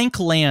 Blank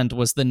Land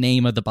was the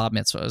name of the bat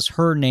mitzvah. It was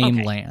her name,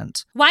 Okay.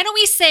 Land. Why don't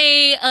we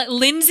say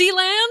Lindsay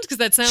Land? Because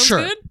that sounds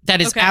good.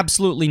 That is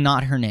absolutely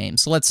not her name.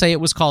 So let's say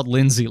it was called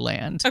Lindsay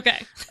Land.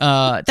 Okay.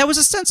 That was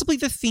ostensibly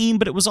the theme,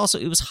 but it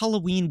was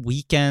Halloween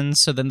weekend,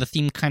 so then the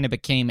theme kind of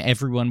became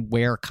everyone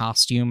wear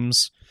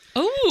costumes.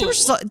 Oh,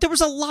 There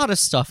was a lot of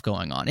stuff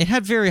going on. It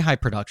had very high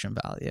production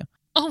value.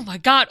 Oh my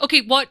God.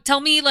 Okay,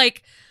 tell me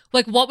like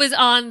what was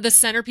on the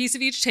centerpiece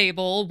of each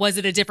table? Was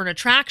it a different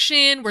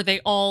attraction? Were they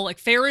all like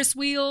Ferris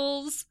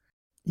wheels?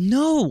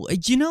 No,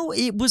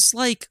 it was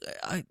like,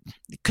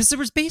 because there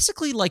was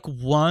basically like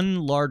one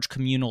large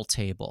communal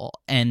table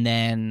and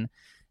then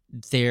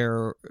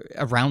there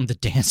around the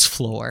dance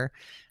floor.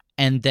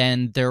 And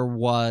then there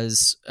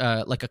was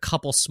like a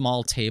couple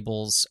small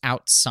tables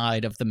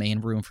outside of the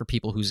main room for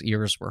people whose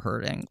ears were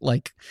hurting,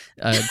 like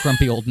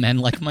grumpy old men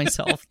like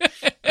myself.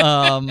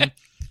 But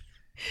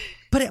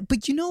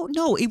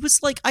no, it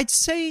was like, I'd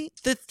say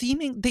the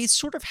theming, they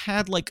sort of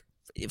had like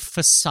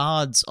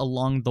facades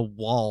along the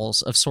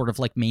walls of sort of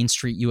like Main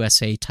Street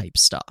USA type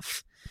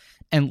stuff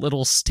and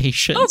little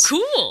stations. Oh,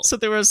 cool. So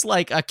there was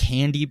like a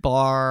candy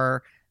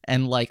bar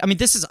and like, I mean,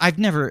 I'd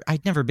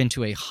never been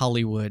to a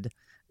Hollywood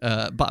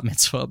bat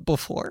mitzvah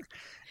before.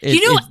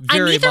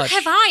 Neither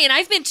have I, and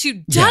I've been to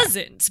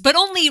dozens, but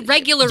only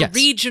regular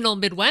regional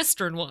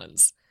Midwestern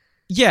ones.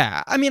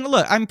 Yeah, I mean,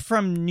 look, I'm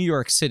from New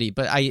York City,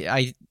 but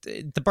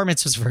the bar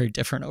mitzvah was very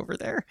different over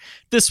there.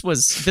 This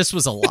was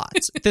a lot.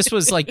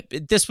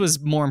 This was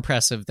more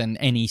impressive than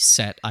any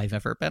set I've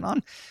ever been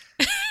on.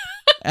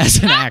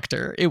 As an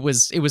actor, it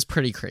was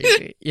pretty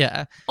crazy.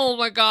 Yeah. Oh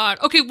my God.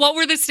 Okay, what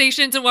were the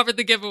stations and what were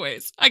the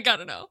giveaways? I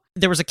gotta know.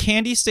 There was a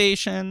candy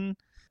station.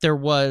 There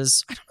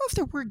was, I don't know if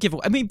there were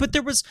giveaways. I mean, but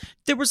there was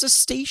a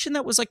station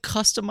that was like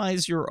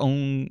customize your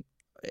own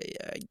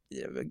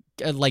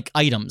like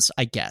items,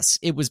 I guess.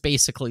 It was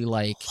basically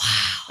like,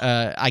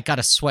 wow. I got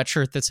a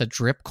sweatshirt that's a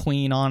drip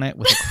queen on it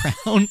with a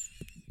crown.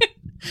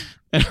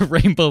 and a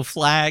rainbow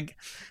flag.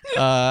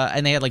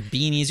 And they had like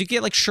beanies. You could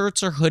get like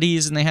shirts or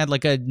hoodies, and they had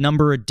like a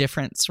number of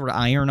different sort of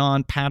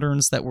iron-on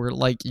patterns that were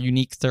like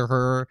unique to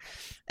her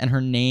and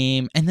her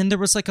name. And then there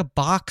was like a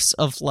box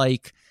of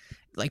like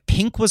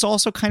pink was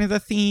also kind of the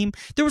theme.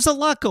 There was a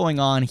lot going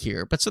on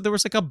here, but so there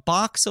was like a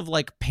box of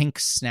like pink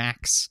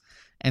snacks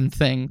and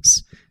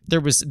things.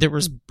 There was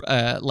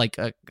like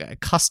a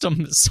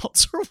custom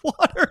seltzer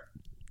water.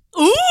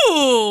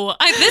 Ooh,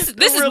 this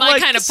is my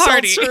like kind of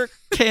party. Seltzer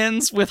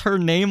cans with her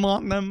name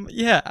on them.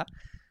 Yeah.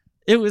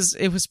 It was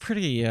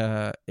pretty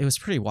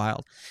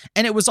wild.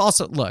 And it was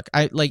also, look,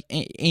 I like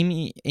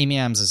Amy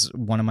Adams is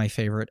one of my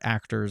favorite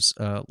actors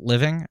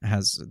living.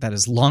 That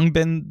has long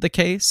been the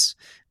case.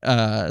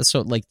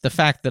 So like the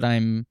fact that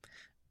I'm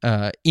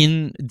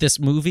in this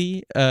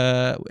movie,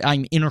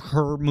 I'm in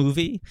her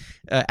movie,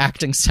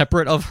 acting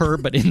separate of her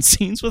but in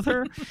scenes with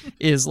her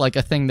is like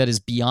a thing that is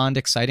beyond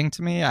exciting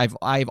to me.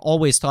 I've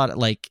always thought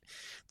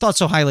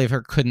so highly of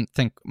her, couldn't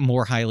think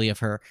more highly of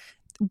her.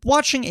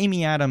 Watching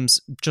Amy Adams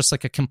just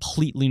like a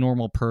completely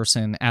normal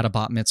person at a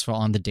bat mitzvah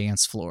on the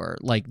dance floor,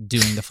 like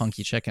doing the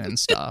funky chicken and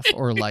stuff,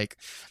 or like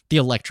the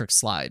electric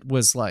slide,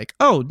 was like,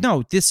 oh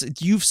no,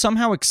 you've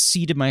somehow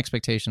exceeded my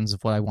expectations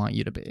of what I want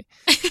you to be.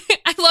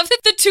 I love that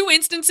the two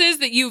instances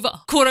that you've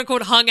quote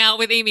unquote hung out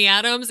with Amy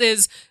Adams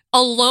is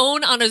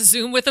alone on a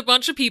Zoom with a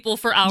bunch of people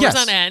for hours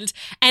on end,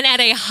 and at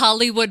a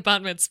Hollywood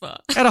bat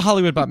mitzvah. At a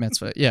Hollywood bat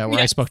mitzvah, yeah, where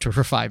I spoke to her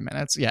for 5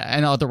 minutes, yeah,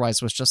 and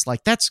otherwise was just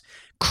like, that's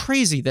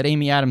crazy that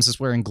Amy Adams is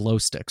wearing glow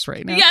sticks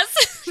right now.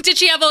 Yes. Did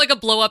she have like a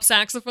blow-up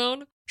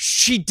saxophone?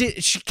 She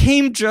did. She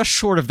came just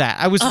short of that.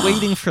 I was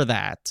waiting for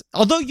that.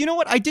 Although, you know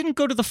what? I didn't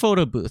go to the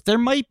photo booth. There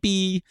might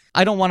be,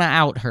 I don't want to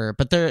out her,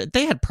 but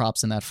they had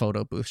props in that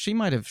photo booth. She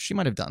might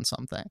have done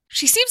something.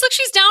 She seems like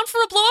she's down for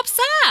a blow-up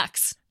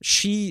sax.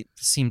 She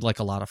seemed like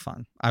a lot of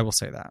fun. I will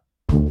say that.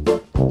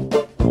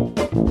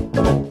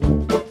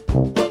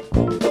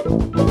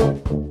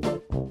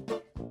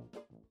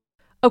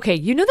 Okay,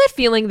 you know that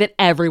feeling that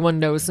everyone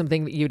knows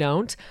something that you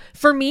don't?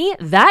 For me,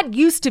 that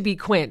used to be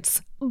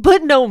Quince,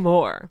 but no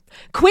more.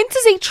 Quince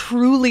is a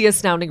truly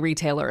astounding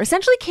retailer,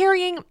 essentially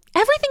carrying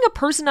everything a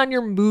person on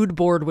your mood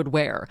board would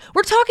wear.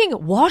 We're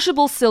talking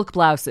washable silk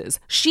blouses,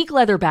 chic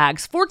leather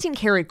bags,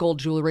 14-karat gold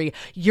jewelry,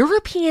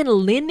 European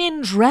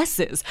linen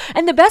dresses,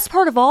 and the best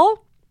part of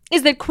all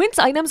is that Quince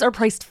items are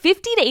priced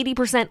 50 to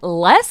 80%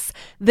 less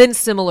than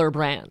similar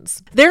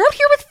brands. They're up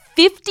here with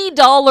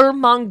 $50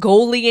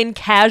 Mongolian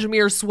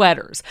cashmere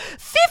sweaters.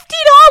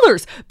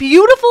 $50!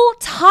 Beautiful,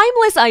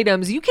 timeless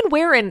items you can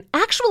wear and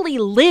actually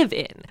live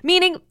in.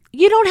 Meaning,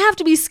 you don't have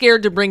to be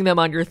scared to bring them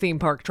on your theme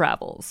park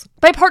travels.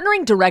 By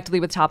partnering directly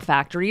with top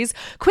factories,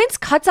 Quince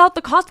cuts out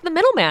the cost of the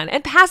middleman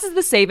and passes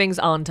the savings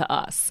on to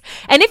us.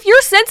 And if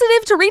you're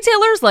sensitive to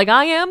retailers like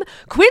I am,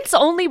 Quince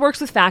only works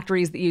with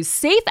factories that use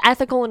safe,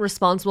 ethical, and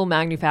responsible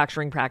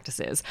manufacturing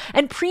practices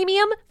and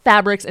premium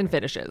fabrics and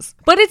finishes.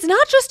 But it's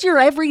not just your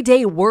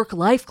everyday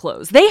work-life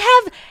clothes. They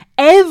have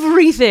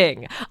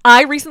everything.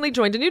 I recently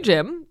joined a new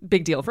gym,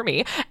 big deal for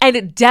me,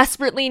 and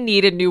desperately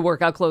needed new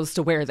workout clothes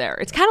to wear there.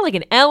 It's kind of like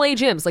an LA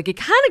gym. Like, you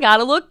kind of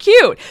gotta look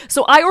cute.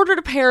 So I ordered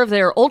a pair of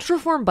their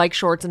Ultraform bike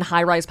shorts and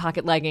high-rise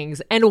pocket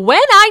leggings. And when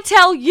I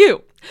tell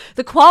you,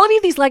 the quality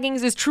of these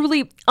leggings is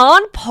truly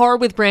on par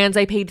with brands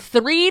I paid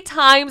 3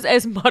 times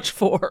as much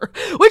for,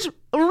 which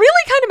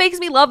really kind of makes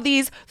me love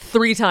these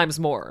 3 times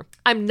more.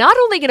 I'm not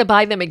only going to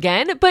buy them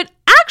again, but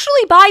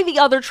actually buy the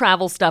other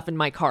travel stuff in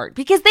my cart,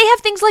 because they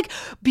have things like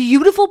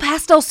beautiful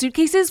pastel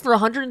suitcases for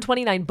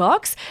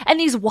 $129 and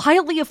these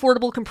wildly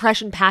affordable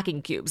compression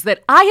packing cubes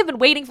that I have been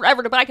waiting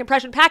forever to buy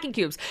compression packing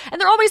cubes, and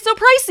they're always so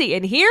pricey.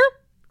 And here,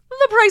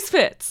 the price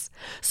fits.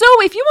 So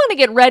if you want to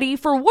get ready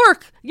for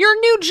work, your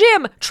new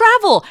gym,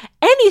 travel,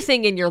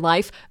 anything in your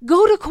life,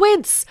 go to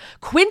Quince.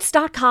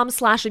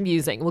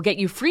 Quince.com/amusing will get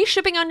you free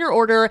shipping on your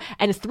order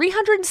and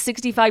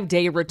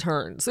 365-day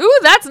returns. Ooh,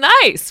 that's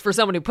nice for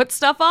someone who puts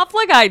stuff off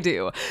like I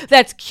do.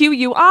 That's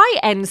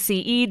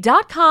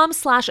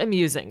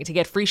QUINCE.com/amusing to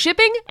get free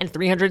shipping and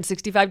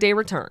 365-day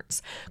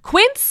returns.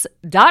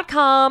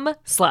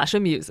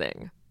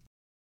 Quince.com/amusing.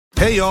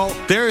 Hey y'all,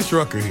 Darius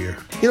Rucker here.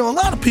 You know, a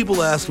lot of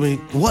people ask me,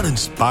 what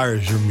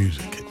inspires your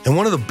music? And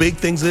one of the big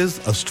things is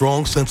a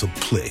strong sense of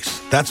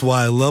place. That's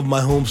why I love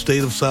my home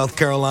state of South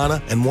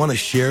Carolina and want to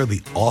share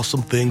the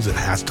awesome things it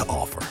has to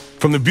offer.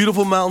 From the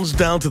beautiful mountains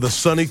down to the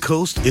sunny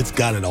coast, it's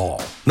got it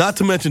all. Not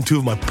to mention 2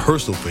 of my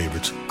personal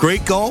favorites,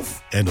 great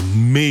golf and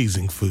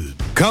amazing food.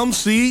 Come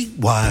see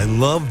why I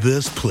love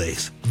this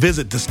place.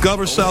 Visit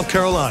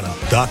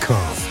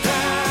discoversouthcarolina.com.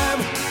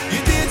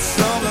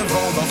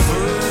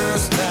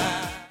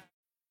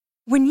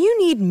 When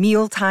you need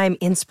mealtime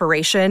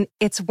inspiration,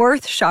 it's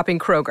worth shopping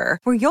Kroger,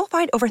 where you'll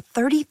find over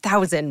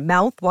 30,000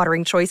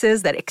 mouth-watering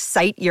choices that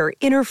excite your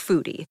inner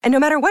foodie. And no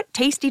matter what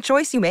tasty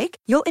choice you make,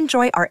 you'll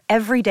enjoy our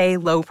everyday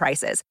low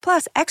prices,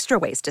 plus extra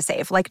ways to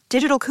save, like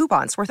digital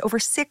coupons worth over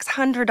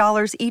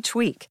 $600 each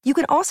week. You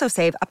can also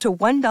save up to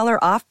 $1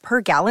 off per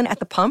gallon at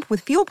the pump with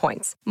fuel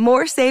points.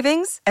 More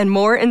savings and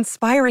more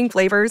inspiring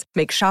flavors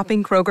make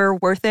shopping Kroger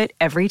worth it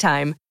every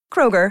time.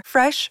 Kroger,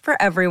 fresh for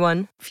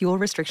everyone. Fuel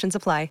restrictions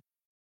apply.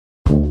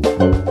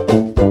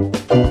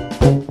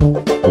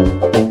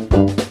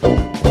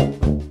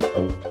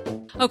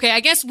 Okay,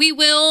 I guess we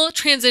will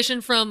transition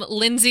from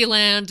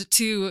Lindsayland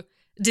to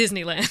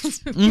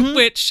Disneyland,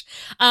 which,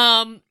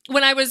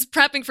 when I was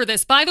prepping for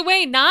this, by the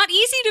way, not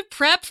easy to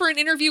prep for an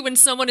interview when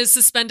someone is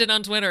suspended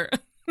on Twitter.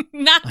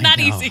 not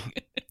easy.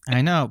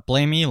 I know.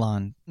 Blame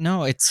Elon.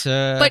 No, it's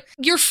But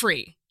you're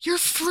free. You're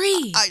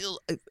free.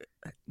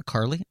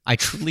 Carly, I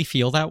truly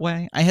feel that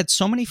way. I had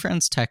so many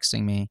friends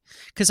texting me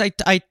because I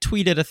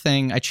tweeted a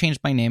thing. I changed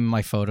my name and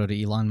my photo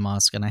to Elon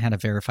Musk, and I had a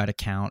verified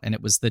account, and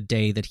it was the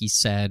day that he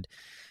said,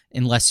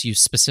 unless you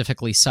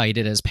specifically cite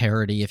it as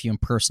parody, if you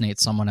impersonate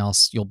someone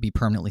else, you'll be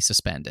permanently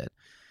suspended.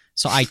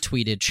 So I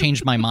tweeted,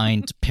 change my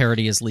mind,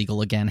 parody is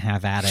legal again,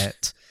 have at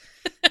it.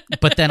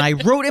 But then I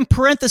wrote in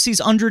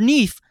parentheses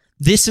underneath,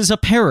 this is a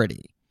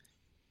parody.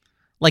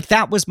 Like,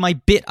 that was my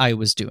bit I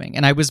was doing,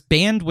 and I was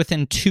banned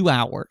within 2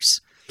 hours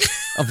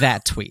of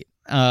that tweet.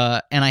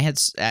 And I had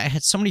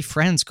so many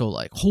friends go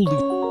like, holy,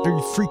 are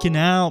you freaking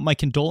out? My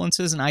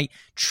condolences. And I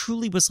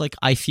truly was like,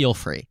 I feel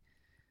free.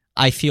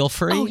 I feel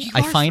free. Oh,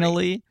 I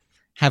finally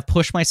have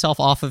pushed myself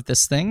off of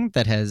this thing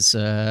that has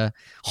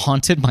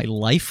haunted my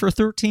life for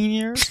 13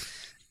 years.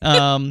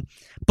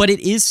 But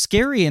it is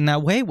scary in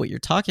that way, what you're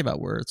talking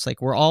about, where it's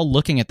like we're all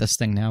looking at this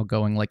thing now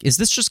going like, is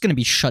this just going to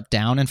be shut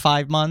down in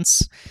 5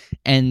 months?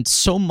 And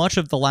so much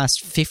of the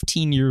last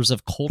 15 years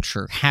of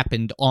culture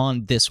happened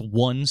on this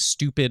one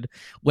stupid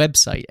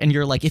website. And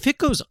you're like, if it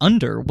goes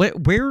under,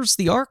 where's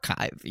the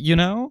archive, you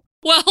know?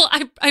 Well,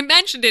 I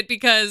mentioned it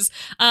because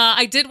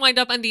I did wind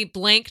up on the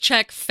Blank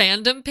Check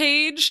fandom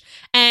page,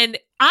 and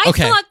I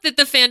thought that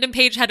the fandom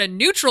page had a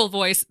neutral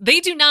voice. They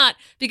do not,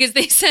 because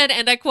they said,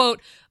 and I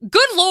quote,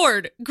 "Good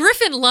Lord,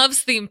 Griffin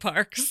loves theme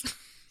parks."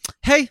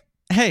 Hey,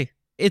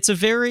 it's a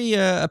very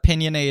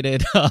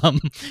opinionated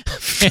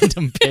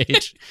fandom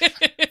page,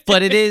 but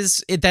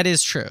that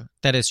is true.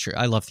 That is true.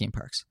 I love theme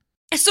parks.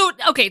 So,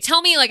 okay,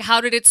 tell me, like,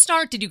 how did it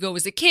start? Did you go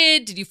as a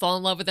kid? Did you fall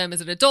in love with them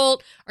as an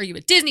adult? Are you a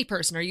Disney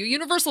person? Are you a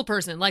Universal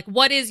person? Like,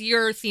 what is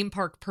your theme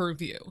park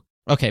purview?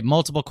 Okay,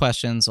 multiple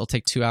questions. I'll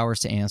take 2 hours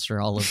to answer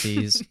all of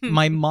these.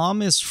 My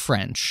mom is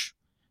French.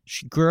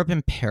 She grew up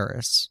in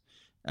Paris.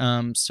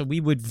 So we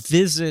would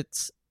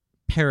visit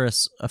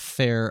Paris a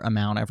fair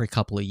amount every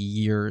couple of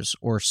years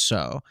or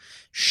so.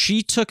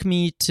 She took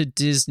me to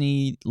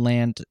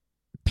Disneyland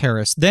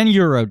Paris, then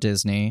Euro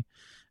Disney,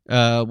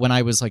 when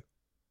I was like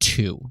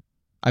 2.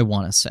 I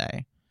want to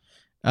say.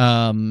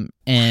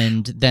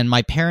 And then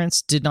my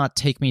parents did not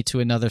take me to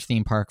another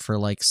theme park for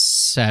like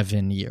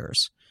 7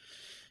 years.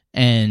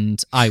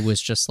 And I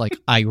was just like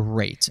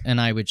irate.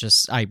 And I would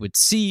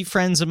see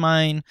friends of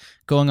mine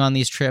going on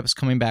these trips,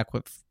 coming back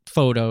with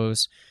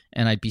photos,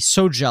 and I'd be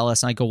so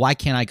jealous. And I'd go, why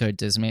can't I go to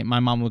Disney? My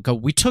mom would go,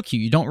 we took you.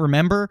 You don't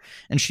remember?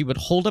 And she would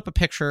hold up a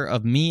picture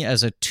of me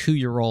as a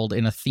 2-year-old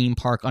in a theme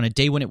park on a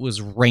day when it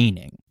was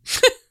raining.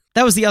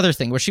 That was the other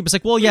thing, where she was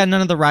like, well, yeah,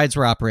 none of the rides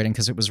were operating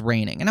because it was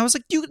raining. And I was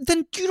like, you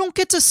don't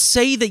get to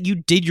say that you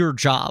did your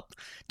job.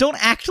 Don't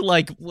act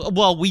like,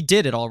 well, we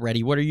did it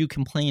already. What are you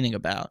complaining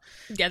about?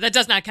 Yeah, that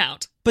does not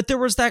count. But there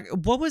was that,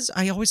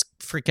 I always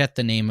forget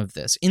the name of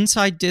this.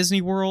 Inside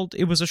Disney World.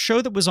 It was a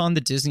show that was on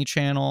the Disney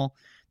Channel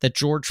that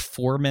George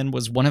Foreman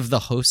was one of the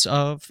hosts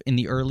of in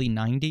the early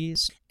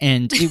 90s.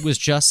 And it was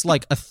just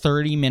like a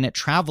 30-minute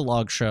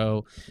travelogue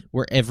show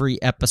where every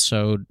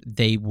episode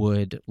they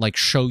would like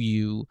show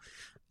you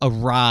a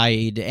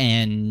ride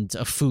and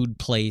a food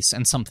place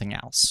and something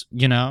else,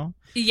 you know?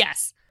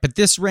 Yes. But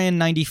this ran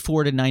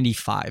 94 to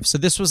 95. So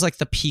this was like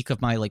the peak of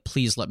my like,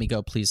 please let me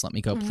go, please let me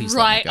go, please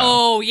let me go.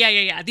 Oh,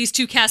 yeah. These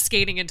two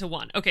cascading into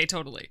one. Okay,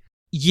 totally.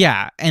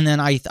 Yeah, and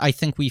then I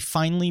think we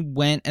finally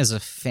went as a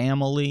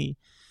family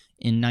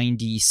in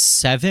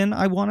 97,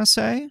 I want to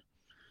say.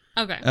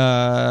 Okay.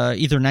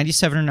 Either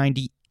 97 or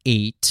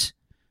 98.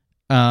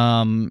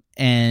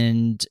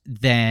 And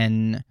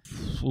then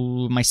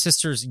my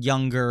sister's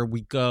younger.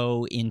 We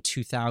go in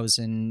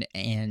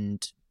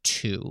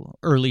 2002,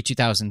 early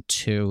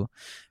 2002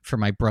 for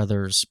my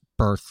brother's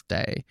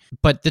birthday.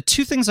 But the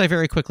two things I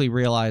very quickly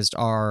realized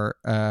are,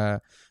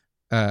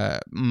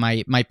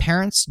 my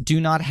parents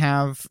do not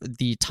have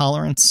the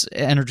tolerance,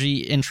 energy,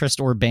 interest,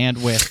 or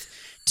bandwidth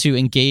to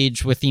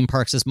engage with theme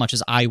parks as much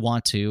as I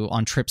want to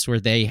on trips where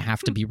they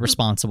have to be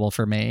responsible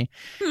for me.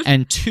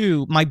 And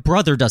 2, my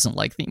brother doesn't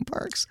like theme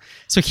parks.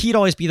 So he'd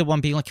always be the one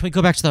being like, can we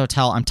go back to the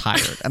hotel? I'm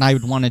tired. And I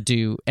would want to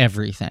do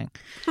everything.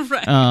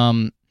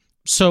 Right.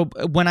 So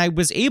when I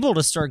was able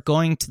to start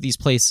going to these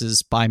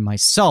places by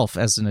myself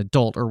as an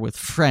adult or with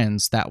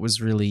friends, that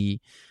was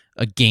really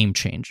a game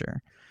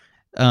changer.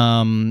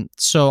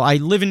 So I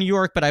live in New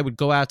York, but I would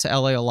go out to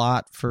LA a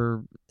lot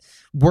for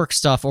work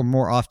stuff, or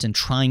more often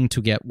trying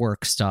to get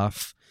work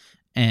stuff,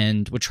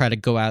 and would try to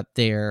go out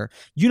there.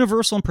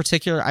 Universal in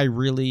particular, I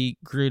really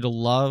grew to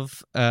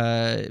love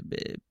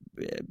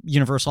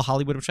Universal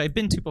Hollywood, which I've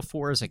been to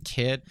before as a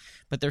kid,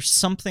 but there's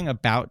something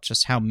about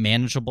just how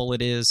manageable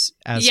it is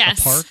as a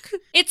park.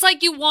 It's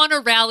like you want to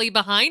rally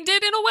behind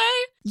it in a way.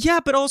 Yeah,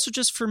 but also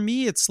just for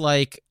me, it's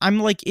like I'm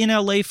like in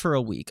LA for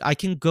a week. I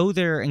can go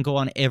there and go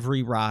on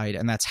every ride,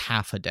 and that's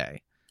half a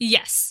day.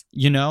 Yes.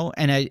 You know,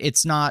 and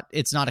it's not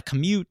a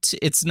commute.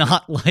 It's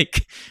not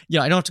like, you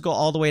know, I don't have to go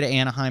all the way to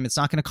Anaheim. It's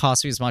not going to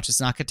cost me as much.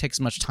 It's not going to take as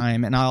much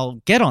time, and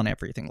I'll get on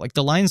everything. Like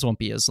the lines won't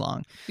be as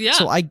long. Yeah.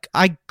 So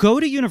I go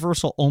to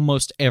Universal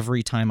almost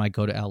every time I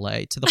go to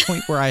LA, to the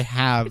point where I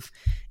have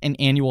an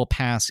annual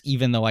pass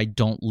even though I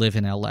don't live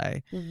in LA.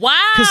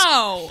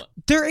 Wow.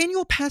 Their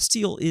annual pass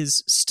deal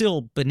is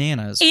still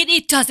bananas.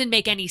 It doesn't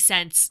make any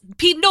sense.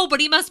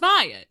 Nobody must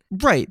buy it.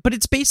 Right, but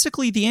it's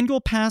basically the annual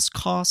pass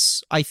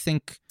costs, I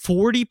think,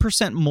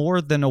 40%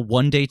 more than a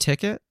one-day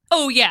ticket.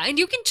 Oh, yeah, and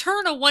you can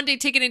turn a one-day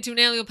ticket into an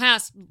annual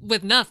pass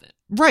with nothing.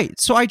 Right,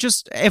 so I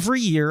just,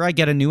 every year I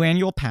get a new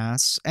annual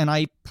pass, and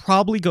I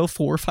probably go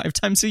 4 or 5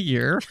 times a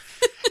year.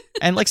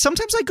 And like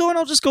sometimes I go and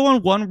I'll just go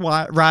on one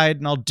ride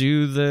and I'll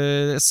do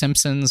the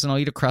Simpsons and I'll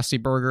eat a Krusty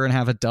Burger and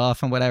have a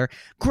Duff and whatever.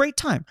 Great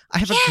time. I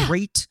have a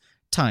great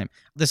time.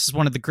 This is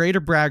one of the greater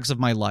brags of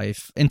my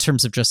life in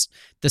terms of just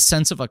the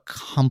sense of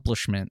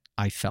accomplishment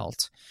I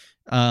felt.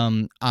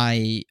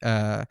 I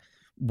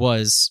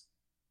was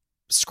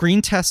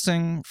screen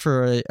testing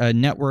for a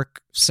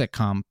network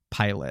sitcom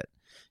pilot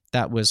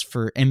that was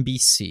for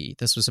NBC.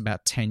 This was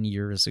about 10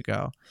 years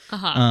ago.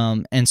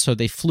 And so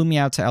they flew me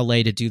out to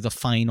LA to do the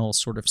final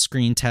sort of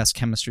screen test,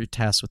 chemistry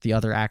test with the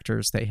other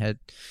actors they had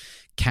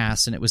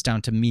cast. And it was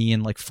down to me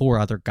and like 4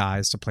 other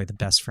guys to play the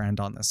best friend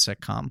on this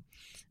sitcom,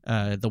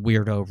 the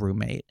weirdo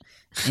roommate.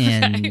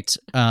 And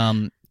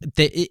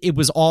it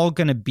was all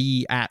going to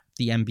be at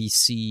the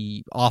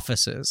NBC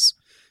offices,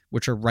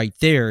 which are right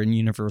there in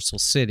Universal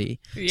City.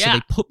 Yeah. So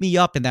they put me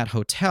up in that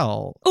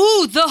hotel.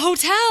 Ooh, the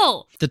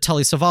hotel! The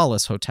Telly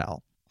Savalas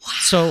Hotel. Wow.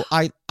 So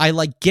I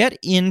like get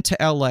into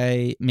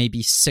LA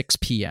maybe 6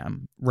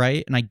 p.m.,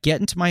 right? And I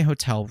get into my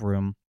hotel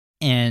room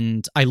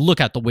and I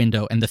look out the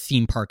window and the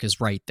theme park is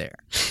right there.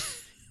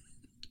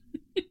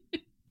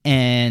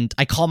 And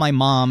I call my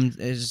mom.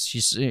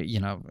 She's,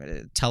 you know,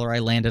 tell her I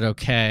landed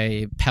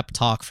okay. Pep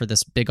talk for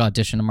this big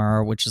audition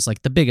tomorrow, which is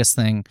like the biggest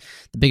thing,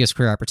 the biggest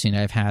career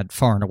opportunity I've had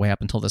far and away up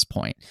until this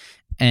point.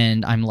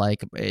 And I'm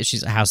like,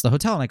 she's, how's the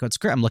hotel? And I go, it's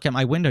great. I'm looking at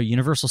my window.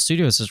 Universal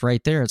Studios is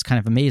right there. It's kind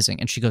of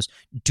amazing. And she goes,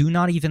 do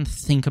not even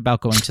think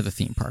about going to the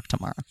theme park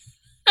tomorrow.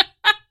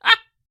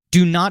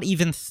 Do not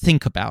even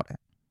think about it.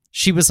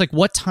 She was like,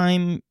 what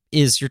time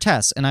is your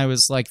test? And I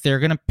was like, they're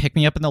going to pick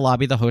me up in the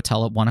lobby of the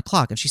hotel at 1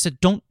 o'clock. And she said,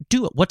 don't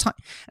do it. What time?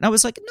 And I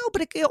was like, no,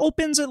 but it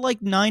opens at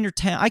like 9 or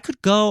 10. I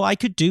could go. I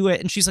could do it.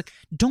 And she's like,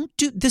 don't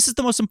do, this is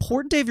the most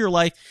important day of your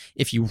life.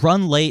 If you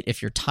run late,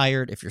 if you're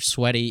tired, if you're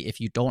sweaty, if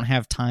you don't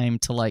have time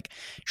to like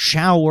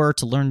shower,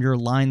 to learn your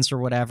lines or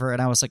whatever.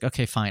 And I was like,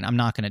 okay, fine. I'm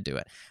not going to do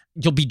it.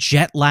 You'll be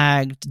jet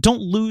lagged.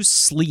 Don't lose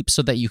sleep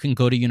so that you can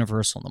go to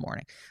Universal in the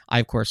morning. I,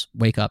 of course,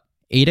 wake up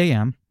 8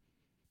 a.m.,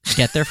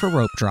 get there for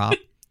rope drop,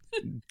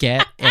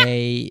 get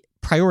a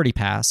priority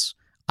pass.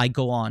 I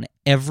go on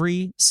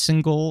every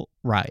single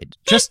ride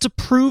just to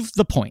prove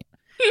the point.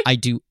 I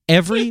do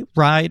every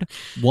ride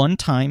one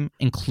time,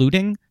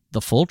 including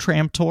the full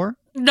tram tour.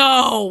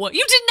 No,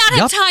 you did not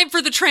have time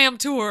for the tram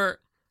tour.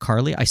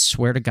 Carly, I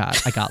swear to God,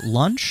 I got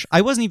lunch.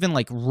 I wasn't even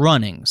like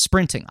running,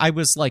 sprinting. I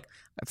was like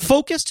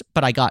focused,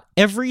 but I got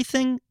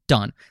everything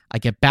done. I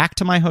get back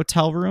to my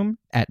hotel room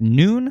at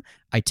noon.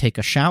 I take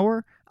a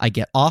shower. I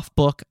get off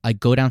book. I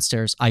go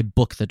downstairs. I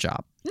book the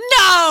job.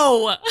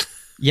 No!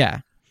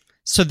 Yeah.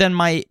 So then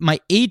my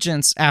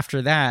agents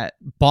after that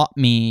bought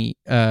me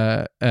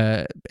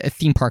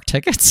theme park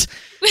tickets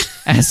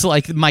as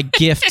like my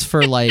gift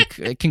for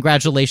like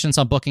congratulations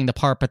on booking the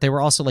park. But they were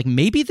also like,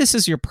 maybe this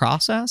is your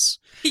process.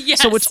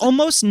 Yes. So it's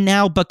almost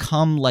now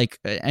become like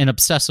an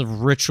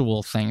obsessive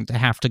ritual thing to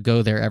have to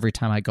go there every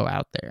time I go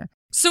out there.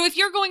 So if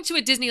you're going to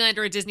a Disneyland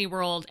or a Disney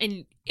World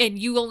and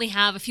you only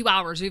have a few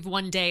hours, you have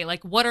one day,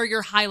 like what are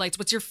your highlights?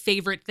 What's your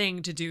favorite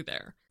thing to do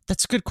there?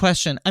 That's a good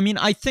question. I mean,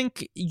 I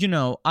think, you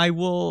know,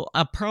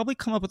 I'll probably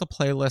come up with a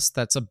playlist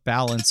that's a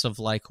balance of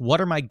like,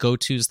 what are my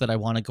go-tos that I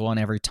want to go on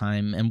every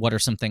time and what are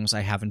some things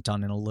I haven't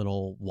done in a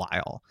little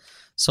while.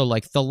 So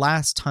like the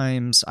last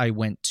times I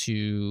went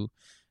to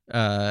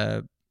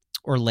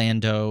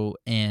Orlando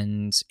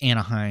and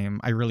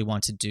Anaheim, I really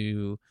want to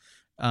do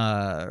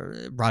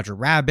Roger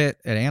Rabbit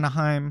at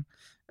Anaheim,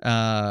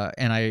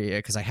 and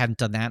because I hadn't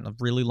done that in a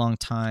really long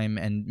time,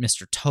 and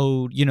Mr.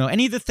 Toad, you know,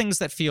 any of the things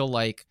that feel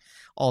like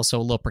also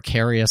a little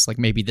precarious, like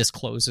maybe this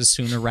closes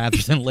sooner rather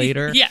than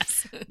later.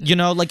 Yes. You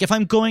know, like if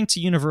I'm going to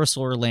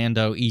Universal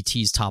Orlando,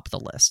 ET's top of the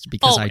list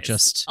because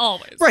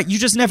always. Right, you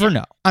just never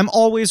know. I'm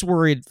always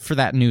worried for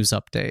that news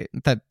update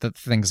that the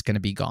thing's going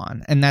to be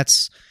gone, and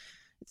that's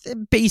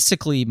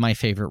basically my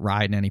favorite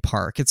ride in any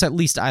park. It's at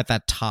least at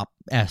that top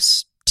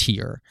S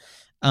tier.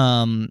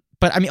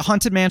 But I mean,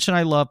 Haunted Mansion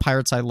I love,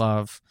 Pirates I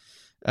love.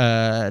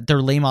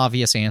 They're lame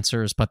obvious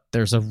answers, but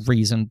there's a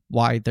reason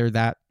why they're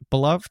that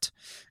beloved.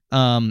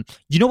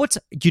 You know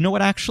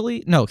what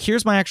actually? No,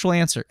 here's my actual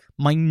answer.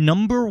 My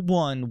number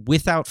one,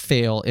 without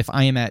fail, if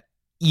I am at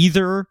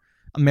either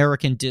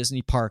American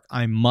Disney park,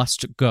 I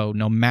must go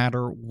no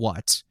matter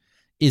what,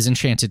 is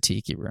Enchanted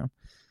Tiki Room.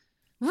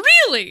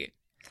 Really?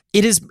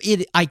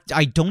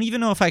 I don't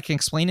even know if I can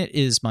explain it. It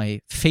is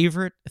my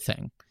favorite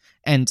thing.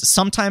 And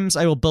sometimes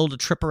I will build a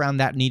trip around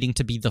that needing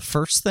to be the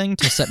first thing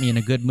to set me in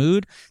a good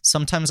mood.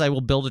 Sometimes I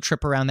will build a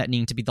trip around that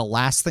needing to be the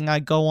last thing I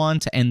go on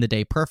to end the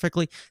day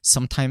perfectly.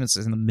 Sometimes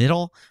it's in the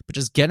middle, but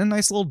just get a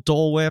nice little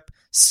Dole Whip,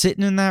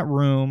 sitting in that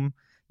room,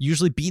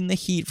 usually beating the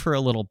heat for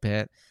a little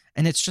bit.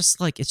 And it's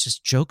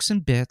just jokes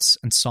and bits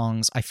and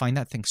songs. I find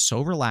that thing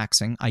so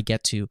relaxing. I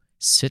get to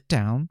sit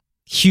down,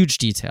 huge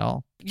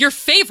detail. Your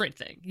favorite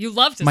thing. You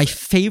love to My sit.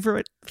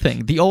 favorite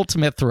thing, the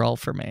ultimate thrill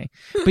for me.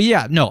 But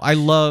yeah, no, I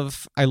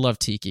love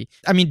Tiki.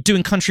 I mean,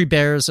 doing Country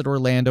Bears at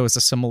Orlando is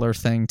a similar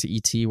thing to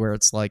E.T., where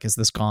it's like, is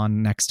this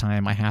gone next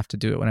time? I have to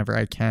do it whenever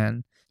I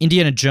can.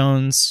 Indiana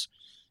Jones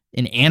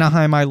in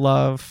Anaheim, I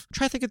love.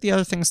 Try to think of the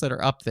other things that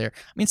are up there.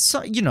 I mean,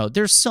 so,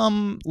 there's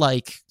some,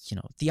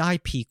 the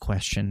IP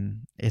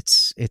question.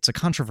 It's a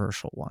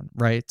controversial one,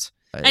 right?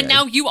 And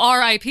now you are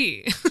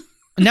IP.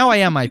 Now I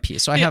am IP,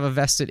 so I have a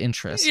vested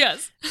interest.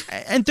 Yes.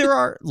 And there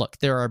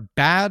are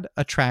bad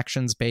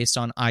attractions based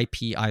on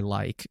IP I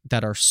like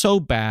that are so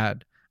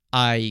bad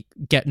I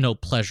get no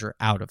pleasure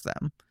out of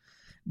them.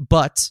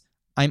 But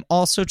I'm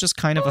also just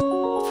kind of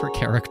for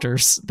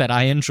characters that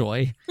I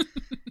enjoy.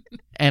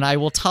 And I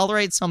will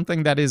tolerate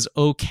something that is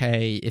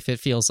okay if it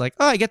feels like,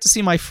 I get to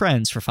see my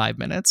friends for 5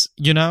 minutes,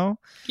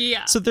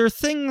 Yeah. So there are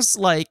things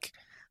like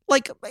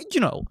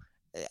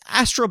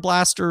Astro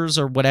Blasters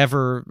or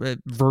whatever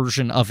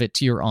version of it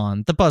you're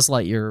on, the Buzz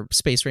Lightyear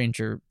Space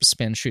Ranger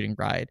spin shooting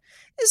ride,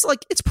 is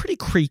it's pretty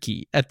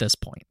creaky at this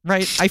point,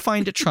 right? I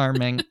find it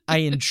charming. I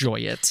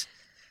enjoy it.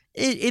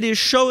 It is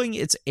showing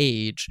its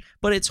age,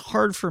 but it's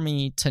hard for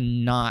me to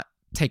not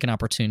take an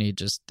opportunity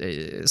to just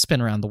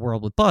spin around the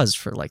world with Buzz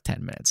for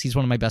 10 minutes. He's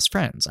one of my best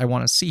friends. I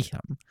want to see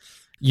him,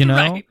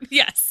 Right.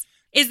 Yes.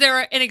 Is there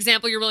an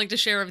example you're willing to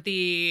share of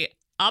the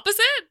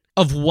opposite?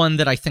 Of one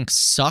that I think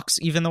sucks,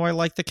 even though I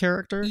like the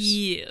characters?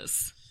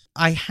 Yes.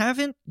 I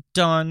haven't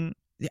done...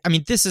 I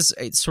mean, this is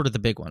sort of the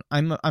big one.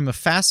 I'm a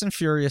Fast and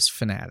Furious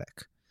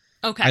fanatic.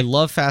 Okay. I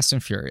love Fast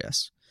and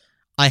Furious.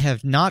 I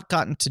have not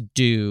gotten to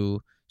do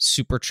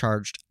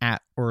Supercharged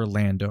at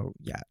Orlando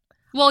yet.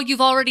 Well,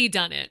 you've already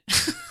done it.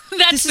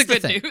 That's the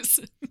good news.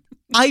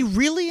 I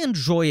really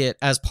enjoy it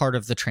as part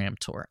of the Tram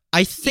tour.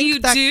 I think you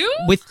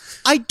do?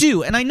 I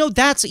do, and I know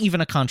that's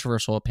even a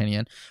controversial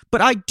opinion, but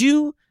I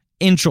do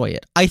enjoy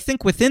it. I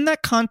think within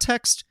that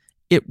context,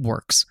 it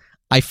works.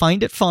 I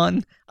find it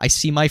fun. I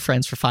see my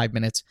friends for 5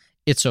 minutes.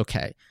 It's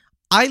okay.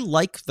 I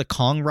like the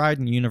Kong ride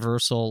in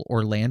Universal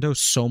Orlando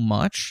so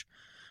much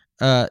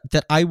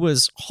that I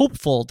was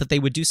hopeful that they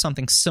would do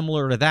something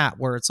similar to that,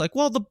 where it's like,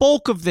 well, the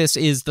bulk of this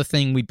is the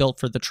thing we built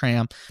for the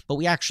Tram, but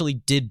we actually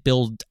did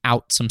build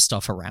out some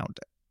stuff around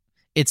it.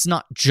 It's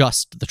not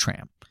just the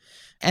Tram.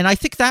 And I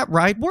think that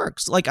ride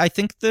works. I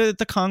think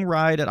the Kong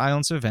ride at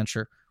Islands of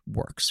Adventure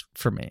works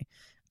for me.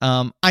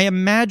 I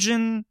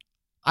imagine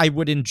I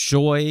would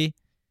enjoy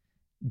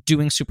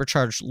doing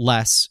Supercharged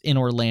less in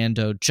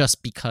Orlando,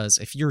 just because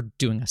if you're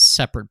doing a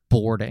separate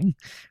boarding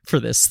for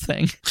this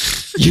thing,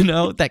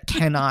 that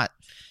cannot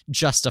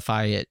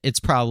justify it, it's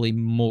probably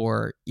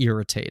more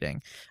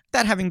irritating.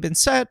 That having been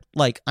said,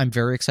 I'm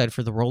very excited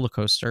for the roller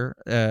coaster,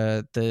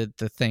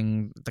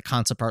 the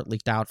concept art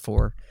leaked out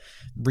for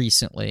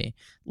recently.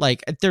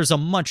 There's a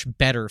much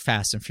better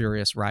Fast and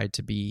Furious ride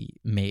to be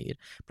made.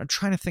 But I'm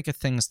trying to think of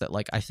things that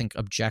I think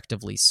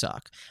objectively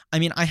suck. I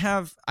mean, I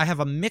have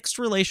a mixed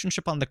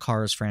relationship on the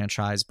Cars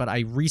franchise, but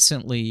I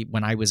recently,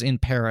 when I was in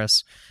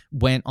Paris,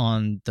 went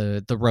on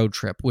the road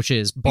trip, which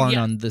is bar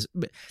none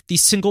the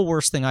single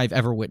worst thing I've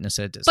ever witnessed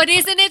at Disney. But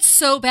isn't it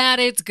so bad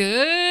it's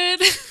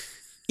good?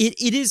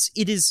 It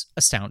is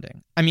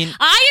astounding. I mean,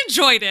 I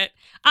enjoyed it.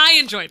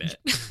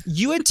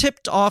 You had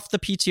tipped off the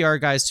PTR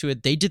guys to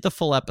it. They did the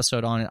full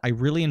episode on it. I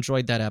really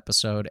enjoyed that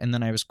episode. And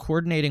then I was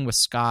coordinating with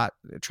Scott,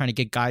 trying to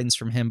get guidance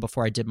from him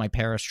before I did my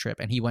Paris trip.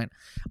 And he went,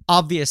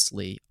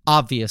 obviously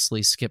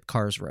skip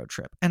Cars road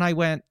trip. And I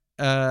went,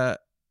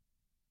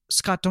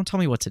 Scott, don't tell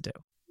me what to do.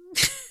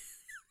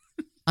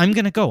 I'm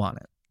going to go on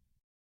it.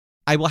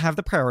 I will have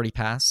the priority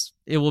pass.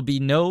 It will be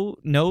no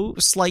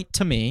slight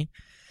to me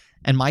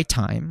and my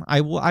time. I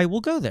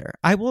will go there.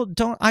 I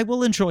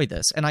will enjoy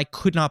this. And I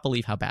could not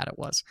believe how bad it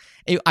was.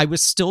 I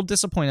was still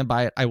disappointed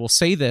by it. I will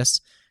say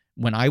this: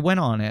 when I went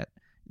on it,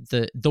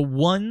 the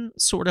one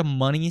sort of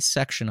money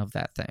section of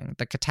that thing,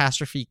 the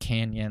Catastrophe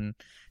Canyon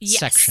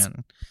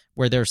section,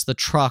 where there's the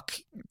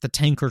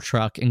tanker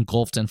truck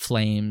engulfed in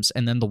flames,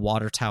 and then the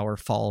water tower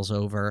falls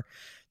over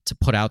to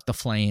put out the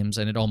flames,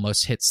 and it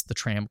almost hits the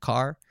tram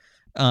car.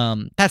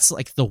 That's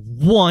the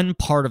one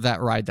part of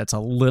that ride that's a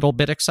little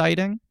bit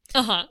exciting.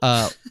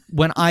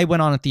 When I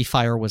went on it, the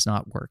fire was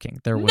not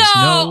working. There was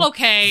no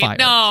fire.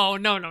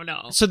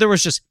 No. So there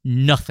was just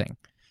nothing.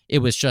 It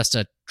was just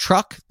a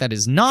truck that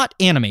is not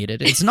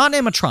animated. It's not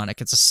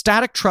animatronic. It's a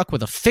static truck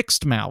with a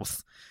fixed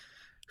mouth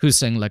who's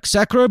saying like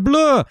 "Sacre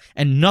bleu,"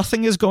 and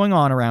nothing is going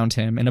on around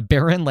him in a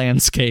barren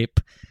landscape,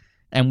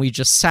 and we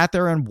just sat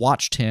there and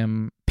watched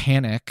him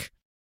panic.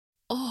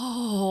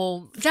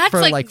 Oh, that's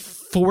for like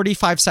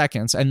 45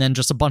 seconds, and then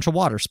just a bunch of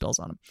water spills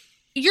on him.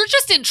 You're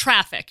just in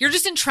traffic. You're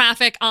just in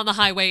traffic on the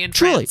highway in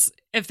Truly. trams.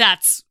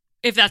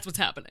 If that's what's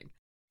happening.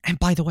 And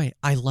by the way,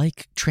 I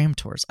like tram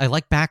tours. I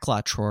like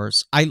backlot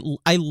tours.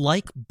 I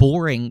like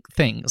boring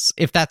things.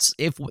 If that's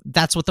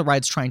what the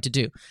ride's trying to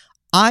do.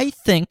 I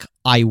think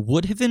I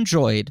would have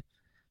enjoyed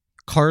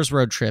Cars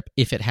Road Trip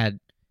if it had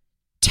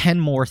 10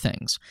 more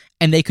things,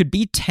 and they could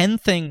be 10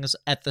 things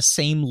at the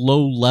same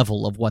low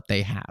level of what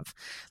they have.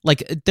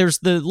 Like there's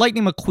the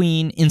Lightning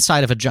McQueen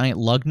inside of a giant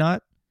lug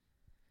nut.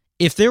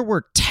 If there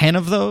were 10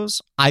 of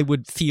those, I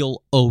would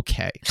feel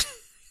okay.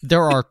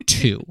 There are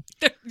 2.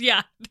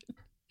 Yeah.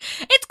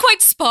 It's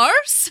quite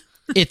sparse.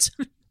 It's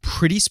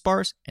pretty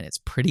sparse and it's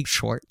pretty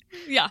short.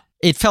 Yeah.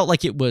 It felt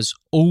like it was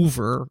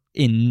over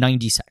in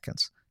 90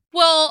 seconds.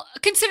 Well,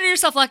 consider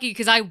yourself lucky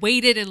because I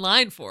waited in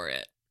line for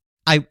it.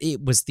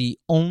 It was the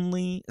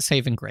only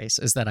saving grace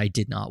is that I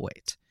did not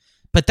wait.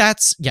 But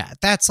that's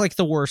like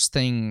the worst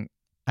thing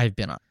I've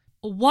been on.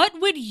 What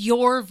would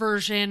your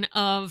version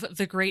of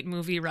the Great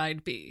Movie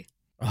Ride be?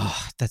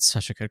 Oh, that's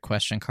such a good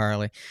question,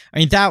 Carly. I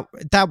mean,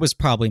 that was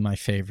probably my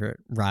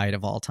favorite ride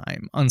of all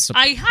time. Unsurprisingly.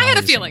 I had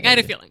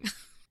a feeling.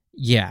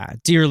 Yeah,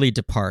 Dearly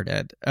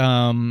Departed.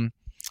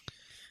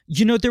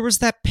 There was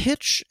that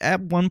pitch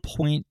at one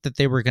point that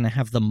they were going to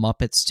have the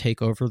Muppets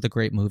take over the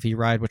Great Movie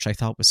Ride, which I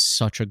thought was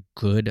such a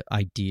good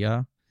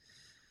idea.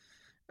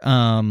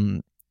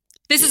 This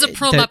is a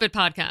pro-Muppet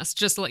podcast,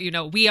 just to let you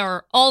know. We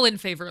are all in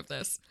favor of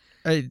this.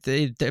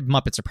 The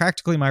Muppets are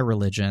practically my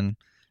religion.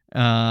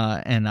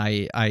 And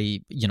I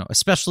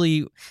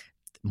especially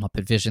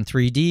Muppet Vision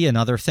 3D,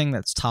 another thing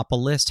that's top of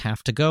list,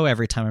 have to go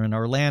every time I'm in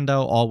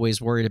Orlando,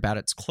 always worried about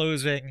its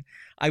closing.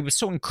 I was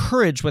so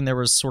encouraged when there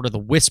was sort of the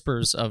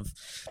whispers of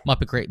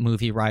Muppet Great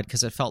Movie Ride,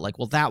 because it felt like,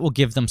 well, that will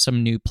give them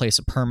some new place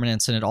of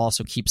permanence, and it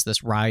also keeps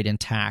this ride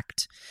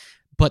intact.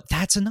 But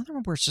that's another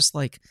one where it's just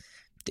like,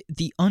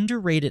 the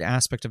underrated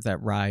aspect of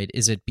that ride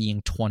is it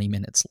being 20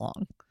 minutes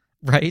long.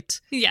 Right?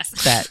 Yes.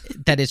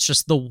 that it's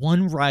just the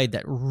one ride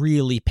that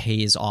really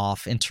pays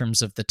off in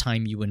terms of the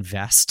time you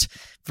invest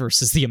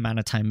versus the amount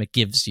of time it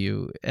gives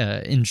you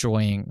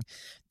enjoying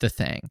the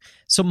thing.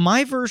 So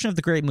my version of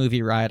the Great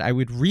Movie Ride, I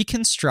would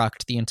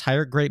reconstruct the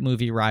entire Great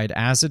Movie Ride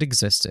as it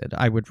existed.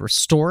 I would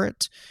restore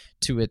it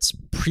to its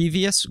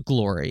previous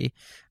glory.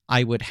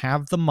 I would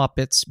have the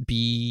Muppets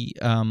be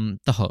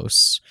the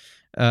hosts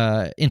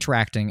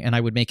interacting, and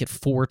I would make it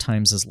 4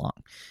 times as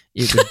long.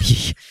 It would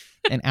be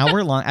an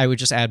hour long. I would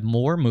just add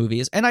more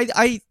movies. And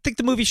I think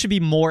the movie should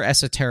be more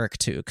esoteric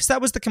too, because that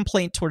was the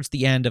complaint towards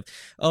the end of,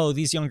 oh,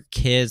 these younger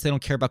kids, they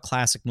don't care about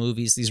classic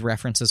movies. These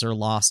references are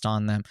lost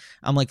on them.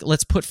 I'm like,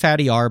 let's put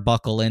Fatty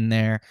Arbuckle in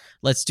there.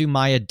 Let's do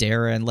Maya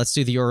Deren. Let's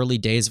do the early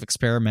days of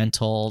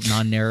experimental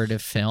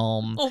non-narrative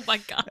film. Oh my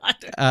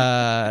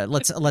God.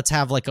 Let's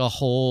have like a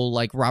whole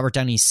like Robert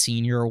Downey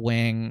Sr.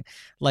 wing.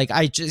 Like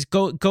I just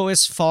go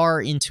as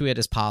far into it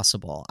as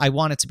possible. I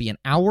want it to be an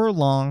hour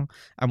long.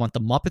 I want the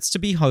Muppets to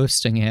be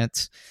hosting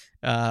it,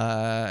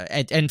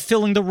 and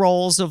filling the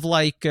roles of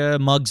like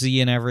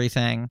Muggsy and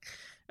everything,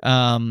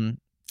 and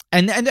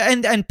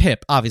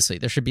Pip. Obviously,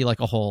 there should be like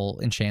a whole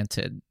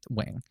Enchanted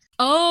wing.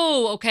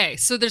 Oh, okay.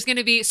 So there's going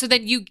to be. So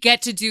then you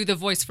get to do the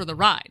voice for the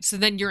ride. So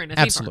then you're in a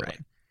theme park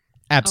ride.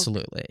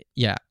 Absolutely. Okay.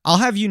 Yeah, I'll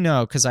have you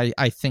know, because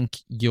I think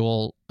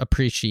you'll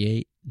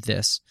appreciate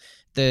this.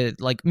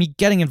 Me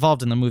getting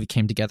involved in the movie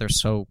came together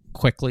so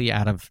quickly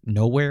out of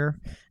nowhere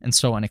and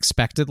so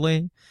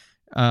unexpectedly.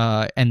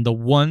 And the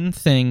one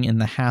thing in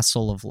the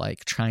hassle of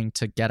like trying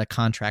to get a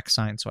contract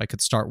signed so I could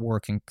start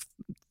working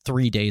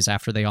 3 days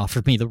after they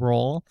offered me the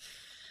role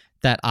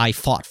that I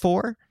fought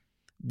for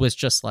was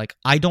just like,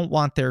 I don't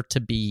want there to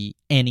be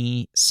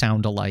any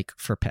sound alike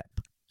for Pip.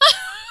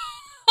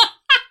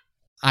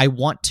 I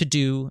want to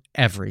do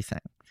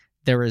everything.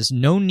 There is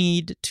no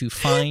need to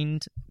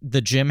find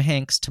the Jim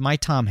Hanks to my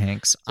Tom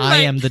Hanks. Right. I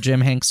am the Jim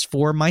Hanks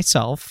for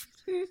myself.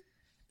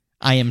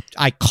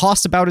 I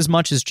cost about as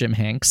much as Jim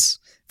Hanks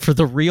for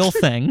the real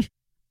thing.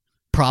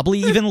 Probably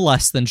even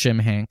less than Jim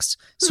Hanks.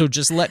 So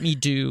just let me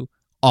do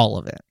all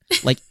of it.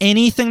 Like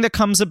anything that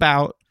comes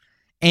about,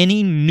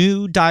 any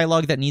new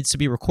dialogue that needs to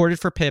be recorded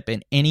for Pip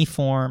in any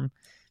form,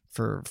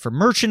 for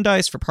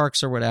merchandise, for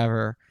parks or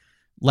whatever,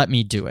 let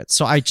me do it.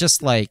 So I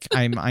just like,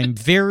 I'm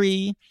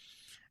very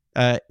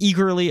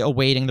eagerly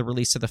awaiting the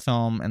release of the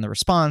film and the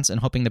response, and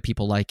hoping that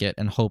people like it,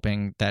 and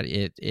hoping that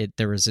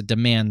there is a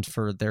demand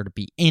for there to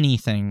be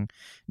anything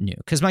new.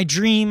 Because my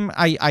dream,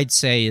 I'd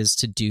say, is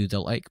to do the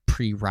like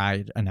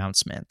pre-ride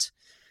announcement.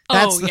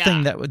 That's the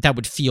thing that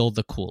would feel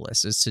the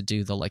coolest, is to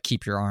do the like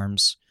keep your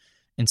arms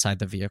inside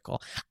the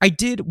vehicle. I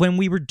did when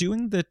we were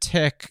doing the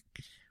Tick,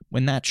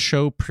 when that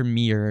show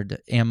premiered.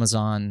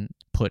 Amazon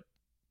put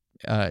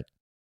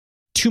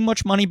too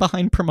much money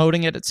behind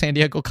promoting it at San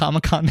Diego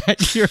Comic-Con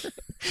that year.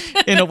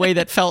 in a way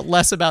that felt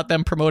less about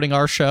them promoting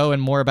our show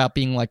and more about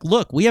being like,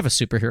 look, we have a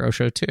superhero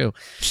show too.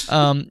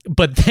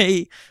 But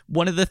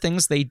one of the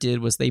things they did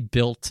was they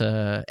built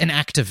an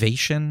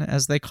activation,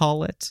 as they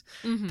call it.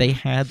 Mm-hmm. They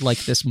had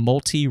like this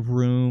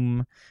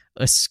multi-room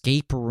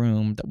escape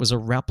room that was a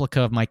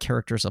replica of my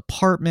character's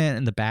apartment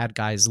and the bad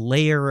guy's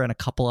lair and a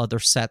couple other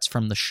sets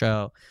from the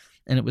show.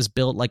 And it was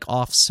built like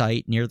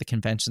off-site near the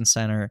convention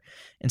center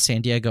in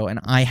San Diego. And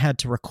I had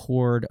to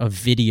record a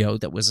video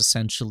that was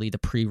essentially the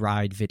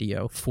pre-ride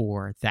video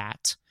for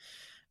that.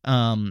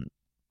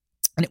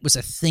 And it was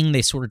a thing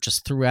they sort of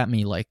just threw at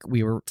me. Like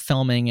we were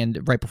filming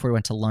and right before we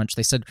went to lunch,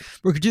 they said,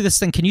 we're going to do this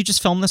thing. Can you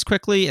just film this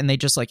quickly? And they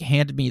just like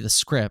handed me the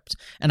script.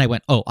 And I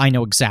went, oh, I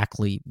know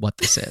exactly what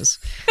this is.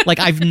 Like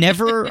I've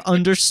never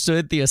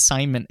understood the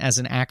assignment as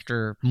an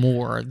actor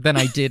more than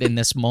I did in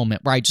this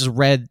moment where I just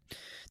read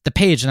the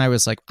page and I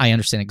was like, I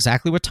understand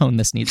exactly what tone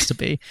this needs to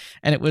be.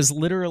 And it was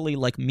literally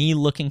like me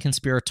looking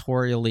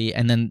conspiratorially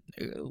and then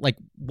like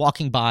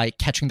walking by,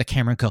 catching the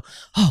camera and go,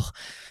 oh,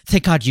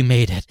 thank God you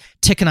made it.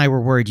 Tick and I were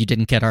worried you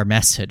didn't get our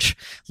message.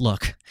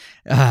 Look,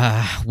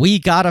 we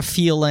got a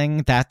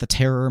feeling that the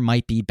terror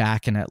might be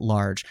back and at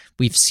large.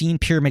 We've seen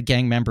Pyramid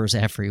Gang members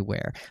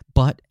everywhere.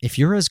 But if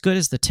you're as good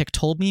as the Tick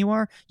told me you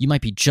are, you might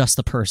be just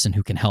the person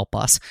who can help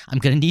us. I'm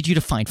going to need you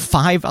to find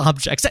 5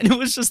 objects. And it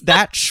was just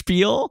that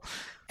spiel.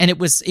 And it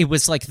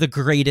was like the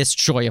greatest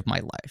joy of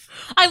my life.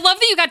 I love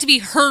that you got to be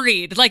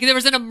hurried, like there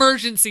was an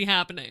emergency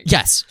happening.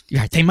 Yes,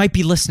 they might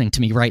be listening to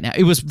me right now.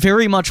 It was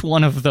very much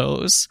one of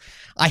those.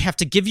 I have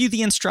to give you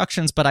the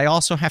instructions, but I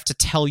also have to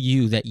tell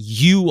you that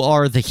you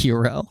are the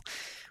hero.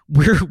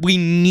 We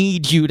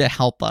need you to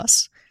help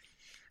us.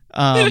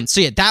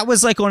 So yeah, that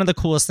was like one of the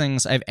coolest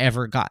things I've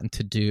ever gotten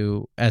to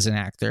do as an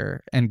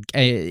actor. And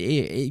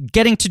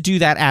getting to do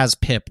that as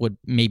Pip would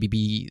maybe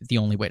be the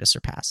only way to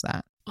surpass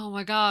that. Oh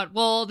my God.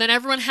 Well, then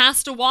everyone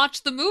has to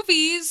watch the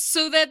movies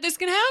so that this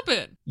can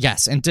happen.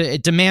 Yes, and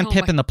demand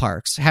Pip in the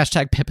parks.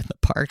 Hashtag Pip in the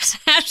parks.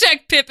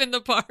 Hashtag Pip in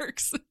the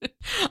parks.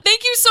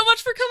 Thank you so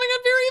much for coming on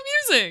Very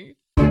Amusing.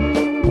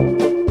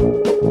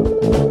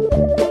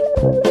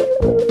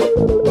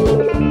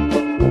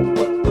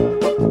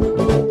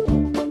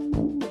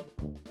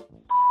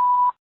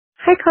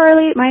 Hi,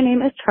 Carly. My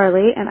name is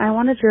Charlie, and I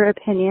wanted your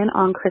opinion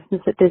on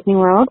Christmas at Disney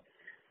World.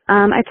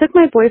 I took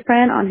my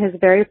boyfriend on his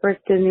very first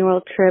Disney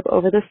World trip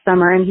over the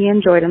summer, and he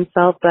enjoyed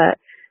himself, but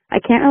I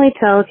can't really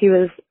tell if he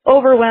was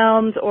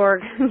overwhelmed or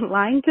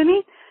lying to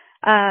me.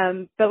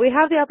 But we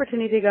have the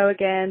opportunity to go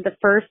again the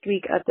first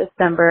week of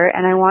December,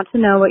 and I want to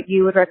know what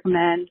you would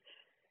recommend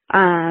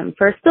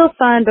for a still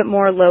fun but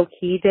more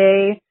low-key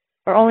day.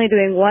 We're only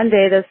doing one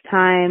day this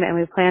time, and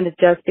we plan to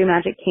just do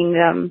Magic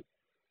Kingdom.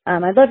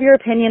 I'd love your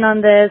opinion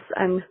on this.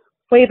 I'm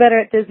way better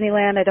at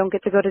Disneyland. I don't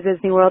get to go to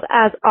Disney World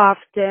as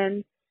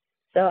often.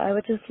 So I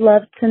would just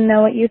love to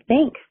know what you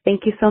think.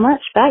 Thank you so much.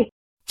 Bye.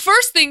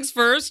 First things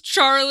first,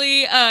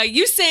 Charlie,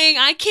 you saying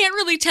I can't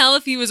really tell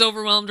if he was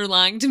overwhelmed or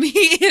lying to me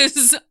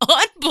is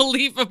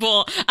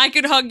unbelievable. I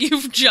could hug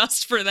you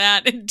just for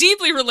that. And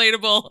deeply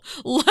relatable.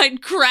 Line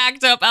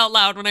cracked up out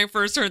loud when I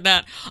first heard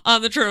that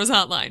on the Churros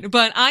Hotline.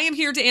 But I am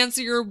here to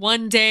answer your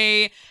one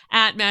day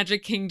at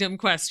Magic Kingdom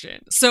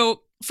question.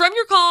 So from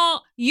your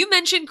call, you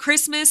mentioned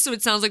Christmas, so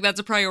it sounds like that's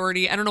a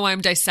priority. I don't know why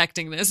I'm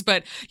dissecting this,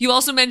 but you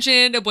also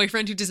mentioned a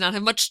boyfriend who does not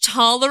have much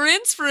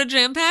tolerance for a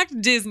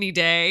jam-packed Disney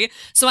day.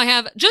 So I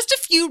have just a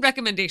few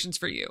recommendations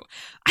for you.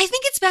 I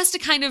think it's best to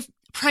kind of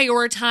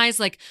prioritize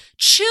like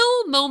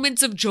chill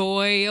moments of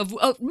joy, of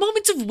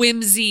moments of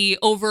whimsy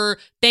over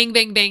bang,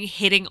 bang, bang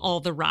hitting all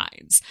the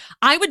rides.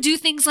 I would do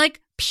things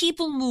like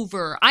People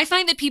Mover. I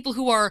find that people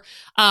who are,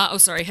 I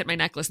hit my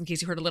necklace in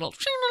case you heard a little,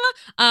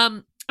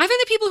 I find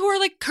that people who are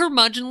like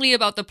curmudgeonly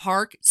about the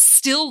park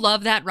still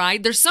love that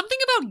ride. There's something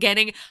about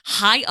getting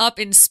high up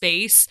in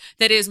space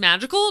that is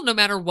magical no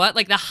matter what.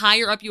 Like the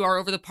higher up you are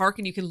over the park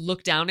and you can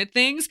look down at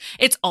things,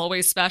 it's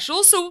always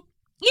special. So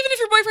even if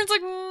your boyfriend's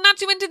like not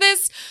too into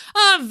this,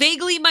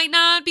 vaguely might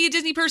not be a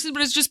Disney person,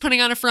 but is just putting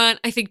on a front,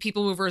 I think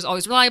People Mover is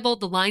always reliable.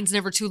 The line's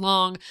never too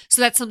long.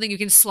 So that's something you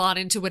can slot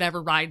into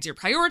whatever rides you're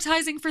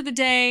prioritizing for the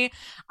day.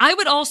 I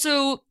would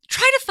also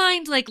try to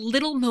find like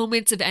little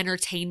moments of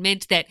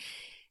entertainment that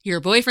your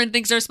boyfriend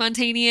thinks are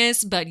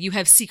spontaneous, but you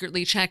have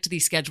secretly checked the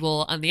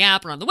schedule on the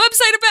app or on the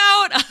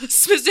website about.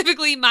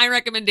 Specifically, my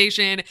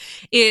recommendation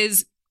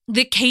is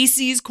the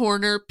Casey's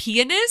Corner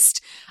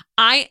Pianist.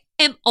 I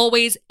am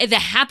always the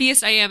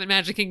happiest I am at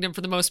Magic Kingdom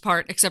for the most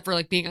part, except for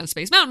like being on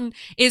Space Mountain,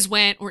 is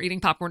when, or eating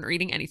popcorn or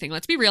eating anything,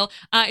 let's be real,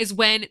 is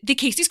when the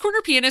Casey's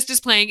Corner Pianist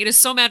is playing. It is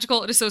so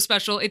magical. It is so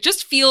special. It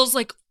just feels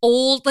like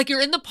old, like you're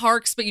in the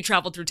parks, but you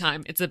traveled through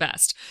time. It's the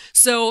best.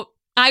 So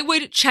I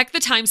would check the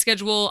time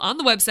schedule on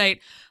the website,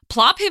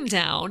 plop him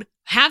down,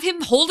 have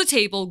him hold a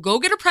table, go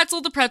get a pretzel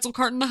at the pretzel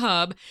cart in the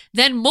hub,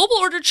 then mobile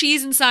order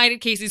cheese inside at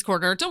Casey's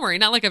Corner. Don't worry,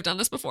 not like I've done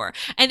this before.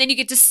 And then you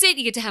get to sit,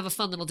 you get to have a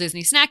fun little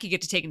Disney snack, you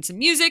get to take in some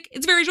music.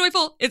 It's very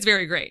joyful. It's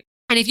very great.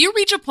 And if you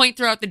reach a point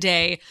throughout the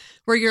day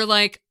where you're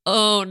like,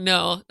 oh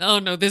no,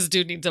 this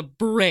dude needs a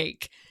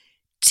break,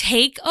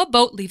 take a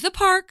boat, leave the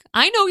park.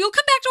 I know you'll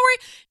come back, don't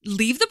worry.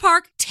 Leave the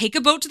park, take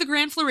a boat to the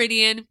Grand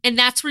Floridian, and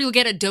that's where you'll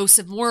get a dose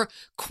of more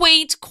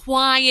quaint,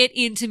 quiet,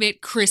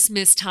 intimate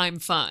Christmas time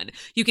fun.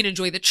 You can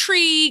enjoy the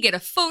tree, get a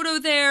photo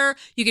there.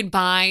 You can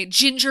buy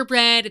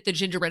gingerbread at the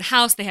gingerbread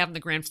house they have in the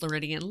Grand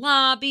Floridian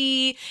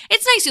lobby.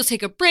 It's nice. You'll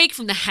take a break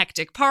from the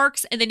hectic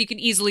parks, and then you can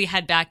easily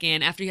head back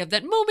in after you have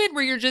that moment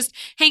where you're just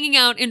hanging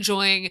out,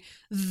 enjoying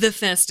the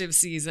festive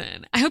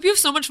season. I hope you have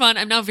so much fun.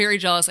 I'm now very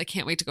jealous. I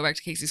can't wait to go back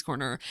to Casey's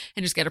Corner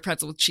and just get a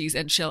pretzel with cheese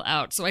and chill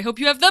out. So I hope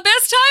you have the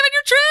best time on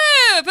your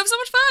trip. Have so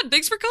much fun.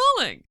 Thanks for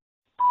calling.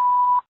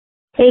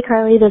 Hey,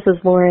 Carly, this is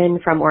Lauren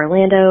from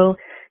Orlando.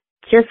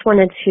 Just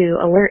wanted to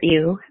alert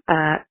you,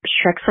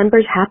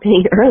 Shrekcember's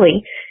happening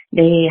early.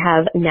 They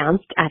have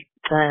announced at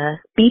the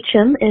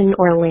Beecham in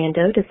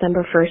Orlando,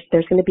 December 1st,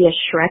 there's going to be a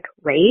Shrek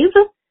rave.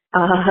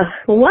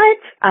 What?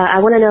 I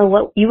want to know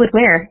what you would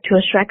wear to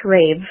a Shrek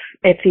rave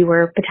if you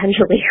were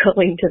potentially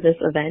going to this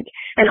event.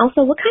 And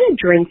also, what kind of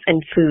drinks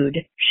and food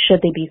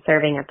should they be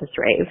serving at this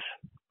rave?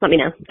 Let me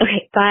know.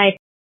 Okay, bye.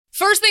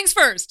 First things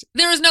first,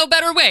 there is no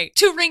better way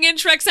to ring in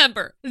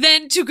Shrekcember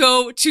than to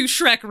go to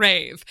Shrek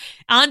Rave.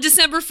 On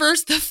December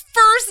 1st, the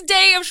first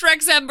day of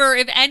Shrekcember,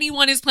 if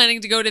anyone is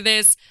planning to go to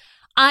this,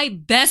 I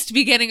best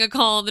be getting a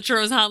call on the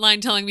Churros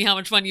hotline telling me how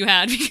much fun you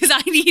had, because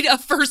I need a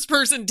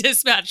first-person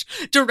dispatch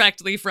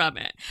directly from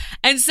it.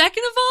 And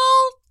second of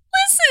all,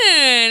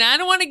 listen, I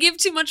don't want to give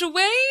too much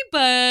away,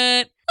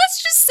 but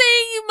let's just say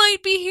you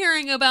might be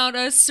hearing about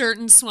a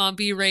certain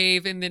swampy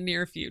rave in the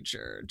near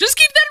future. Just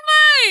keep that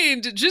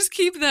in mind. Just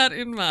keep that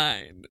in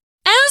mind.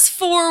 As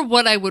for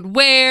what I would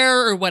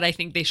wear or what I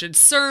think they should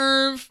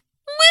serve,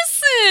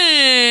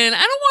 listen,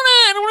 I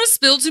don't want to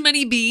spill too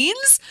many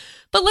beans.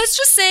 But let's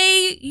just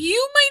say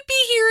you might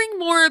be hearing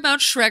more about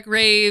Shrek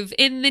Rave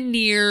in the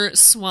near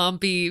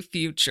swampy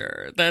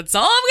future. That's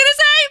all I'm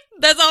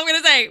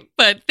going to say.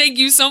 But thank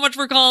you so much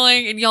for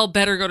calling, and y'all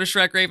better go to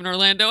Shrek Rave in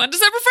Orlando on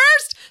December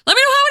 1st. Let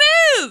me know how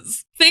it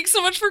is. Thanks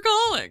so much for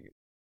calling.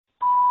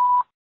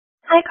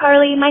 Hi,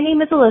 Carly. My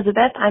name is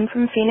Elizabeth. I'm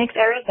from Phoenix,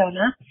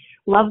 Arizona.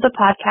 Love the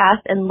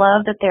podcast and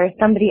love that there's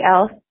somebody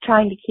else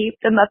trying to keep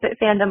the Muppet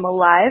fandom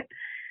alive.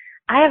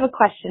 I have a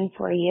question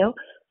for you.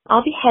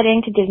 I'll be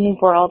heading to Disney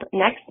World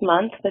next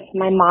month with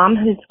my mom,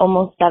 who's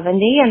almost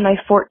 70, and my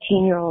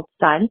 14-year-old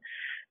son.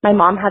 My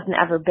mom hasn't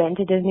ever been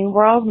to Disney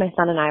World. My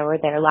son and I were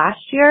there last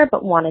year,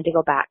 but wanted to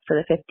go back for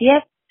the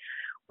 50th.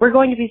 We're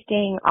going to be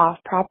staying off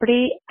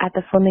property at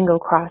the Flamingo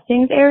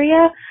Crossings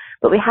area,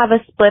 but we have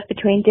a split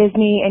between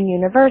Disney and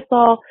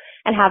Universal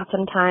and have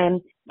some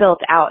time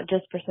built out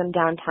just for some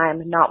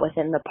downtime, not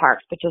within the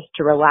parks, but just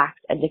to relax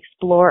and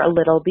explore a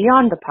little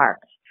beyond the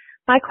parks.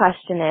 My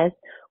question is,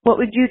 what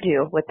would you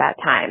do with that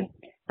time?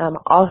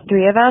 All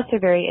three of us are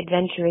very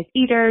adventurous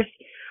eaters.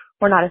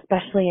 We're not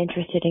especially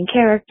interested in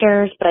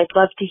characters, but I'd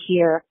love to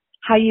hear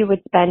how you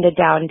would spend a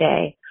down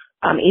day,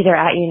 either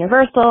at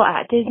Universal,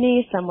 at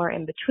Disney, somewhere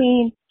in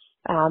between.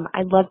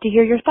 I'd love to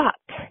hear your thoughts.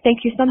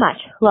 Thank you so much.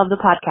 Love the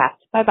podcast.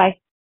 Bye-bye.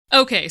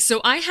 Okay,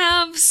 so I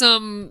have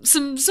some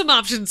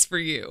options for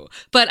you,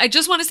 but I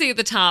just want to say at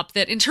the top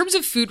that in terms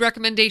of food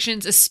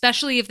recommendations,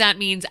 especially if that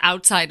means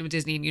outside of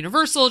Disney and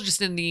Universal,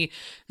 just in the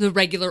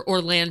regular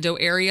Orlando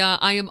area,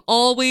 I am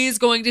always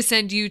going to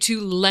send you to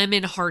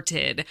Lemon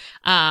Hearted.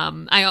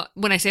 When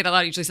I say it out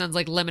loud, it usually sounds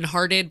like Lemon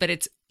Hearted, but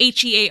it's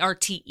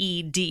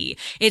Hearted.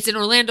 It's an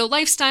Orlando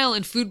lifestyle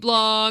and food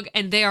blog,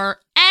 and they are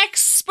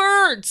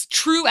experts,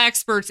 true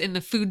experts in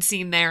the food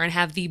scene there, and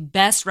have the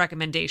best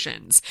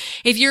recommendations.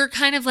 If you're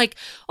kind of like,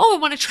 oh, I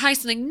want to try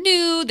something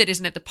new that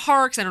isn't at the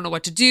parks, I don't know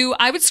what to do,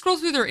 I would scroll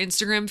through their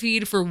Instagram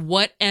feed for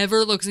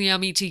whatever looks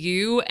yummy to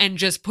you and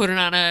just put it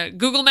on a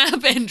Google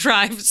map and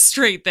drive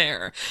straight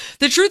there.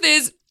 The truth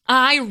is,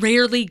 I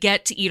rarely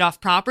get to eat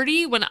off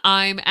property. When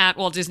I'm at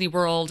Walt Disney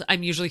World,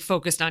 I'm usually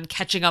focused on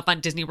catching up on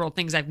Disney World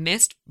things I've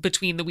missed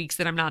between the weeks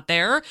that I'm not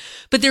there.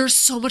 But there's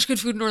so much good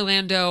food in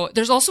Orlando.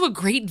 There's also a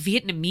great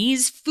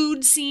Vietnamese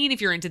food scene.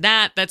 If you're into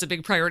that, that's a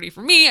big priority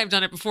for me. I've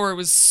done it before. It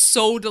was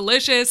so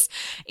delicious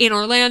in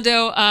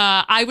Orlando.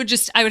 I would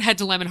head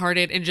to Lemon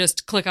Hearted and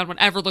just click on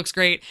whatever looks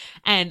great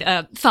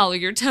and follow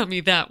your tummy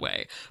that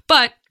way.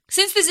 But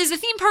since this is a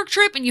theme park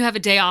trip and you have a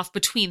day off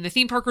between the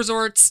theme park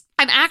resorts,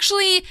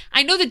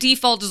 I know the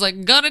default is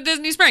like, go to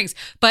Disney Springs,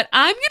 but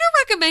I'm going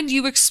to recommend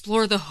you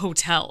explore the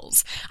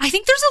hotels. I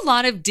think there's a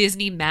lot of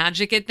Disney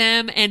magic at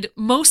them, and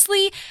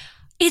mostly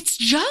it's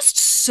just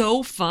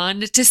so fun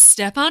to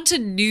step onto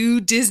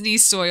new Disney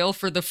soil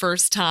for the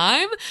first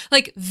time.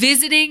 Like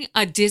visiting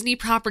a Disney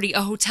property,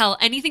 a hotel,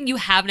 anything you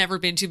have never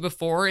been to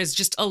before is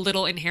just a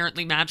little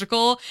inherently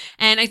magical.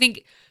 And I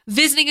think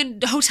visiting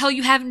a hotel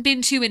you haven't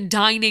been to and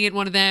dining at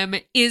one of them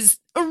is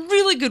a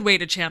really good way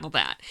to channel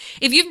that.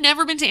 If you've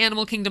never been to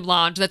Animal Kingdom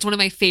Lodge, that's one of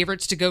my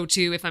favorites to go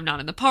to if I'm not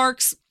in the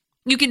parks.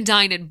 You can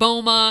dine at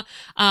Boma.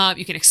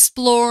 You can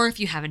explore if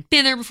you haven't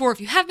been there before.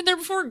 If you have been there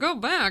before, go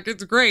back.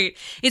 It's great.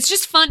 It's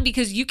just fun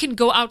because you can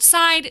go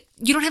outside.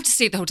 You don't have to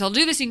stay at the hotel to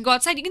do this. You can go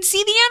outside. You can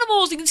see the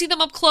animals. You can see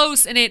them up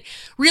close. And it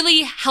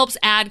really helps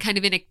add kind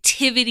of an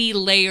activity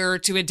layer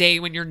to a day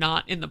when you're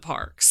not in the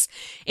parks.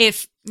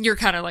 If you're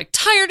kind of like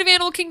tired of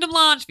Animal Kingdom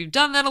Lodge, if you've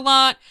done that a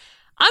lot,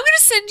 I'm going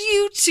to send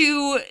you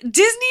to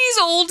Disney's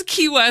old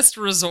Key West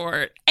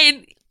resort.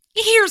 And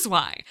here's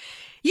why.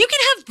 You can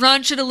have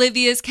brunch at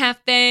Olivia's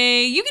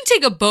Cafe. You can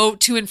take a boat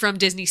to and from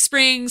Disney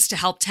Springs to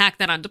help tack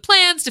that onto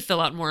plans to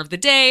fill out more of the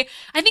day.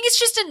 I think it's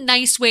just a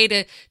nice way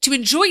to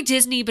enjoy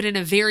Disney, but in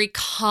a very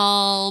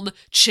calm,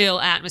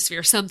 chill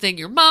atmosphere. Something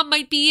your mom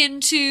might be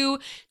into.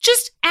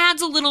 Just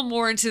adds a little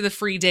more into the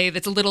free day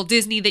that's a little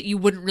Disney that you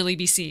wouldn't really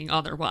be seeing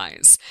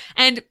otherwise.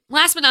 And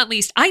last but not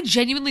least, I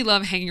genuinely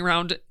love hanging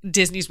around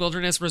Disney's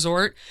Wilderness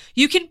Resort.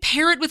 You can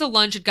pair it with a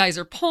lunch at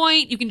Geyser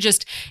Point. You can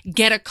just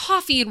get a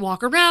coffee and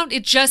walk around.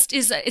 It just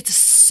is it's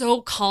so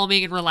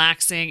calming and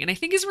relaxing, and I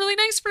think is really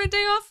nice for a day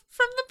off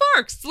from the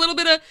parks. It's a little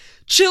bit of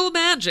chill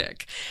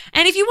magic.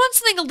 And if you want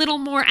something a little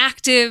more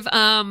active,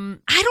 I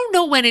don't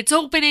know when it's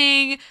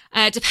opening.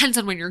 It depends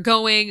on when you're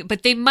going,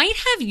 but they might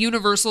have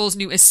Universal's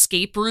new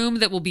escape room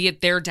that will be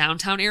at their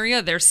downtown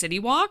area, their City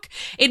Walk.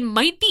 It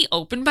might be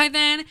open by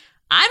then.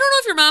 I don't know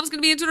if your mom's going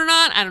to be into it or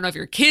not. I don't know if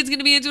your kid's going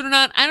to be into it or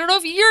not. I don't know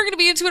if you're going to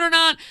be into it or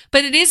not,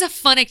 but it is a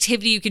fun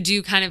activity you could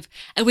do kind of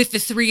with the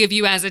three of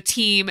you as a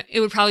team. It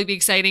would probably be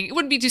exciting. It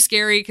wouldn't be too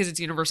scary because it's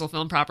Universal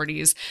Film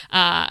Properties.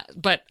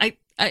 But I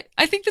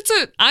think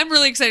I'm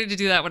really excited to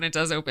do that when it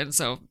does open.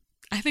 So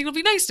I think it'll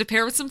be nice to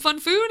pair with some fun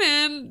food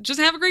and just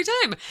have a great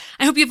time.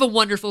 I hope you have a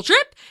wonderful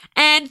trip.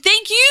 And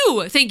thank you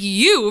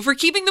for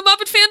keeping the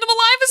Muppet fandom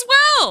alive as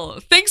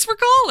well. Thanks for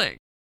calling.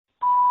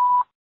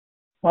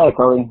 Hi,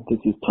 Carly. This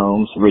is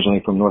Tomes, originally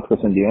from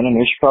Northwest Indiana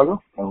near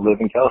Chicago. I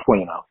live in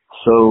California now.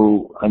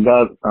 So I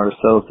got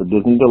ourselves a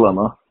Disney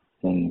dilemma,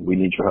 and we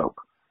need your help.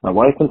 My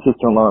wife and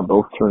sister-in-law are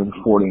both turning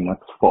 40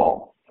 next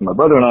fall. And my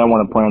brother and I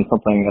want to plan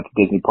something at the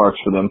Disney parks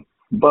for them,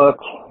 but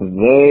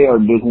they are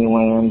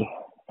Disneyland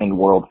and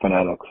World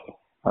fanatics.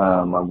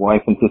 My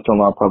wife and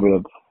sister-in-law probably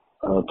have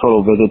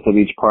total visits of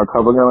each park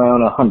hovering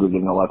around 100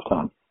 in a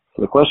lifetime.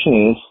 So the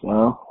question is,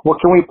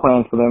 what can we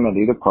plan for them at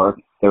either park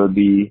that would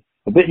be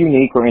a bit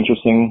unique or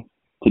interesting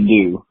to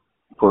do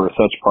for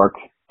such park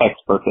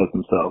experts as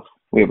themselves?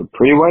 We have a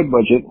pretty wide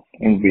budget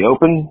and be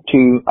open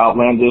to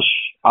outlandish,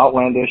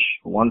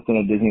 once in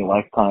a Disney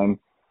lifetime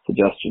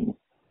suggestions.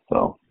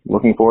 So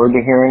looking forward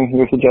to hearing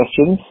your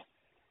suggestions,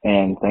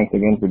 and thanks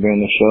again for doing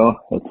the show.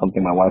 It's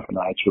something my wife and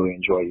I truly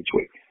enjoy each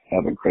week.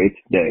 Have a great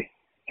day.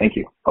 Thank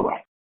you.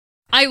 Bye-bye.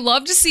 I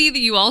love to see that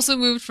you also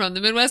moved from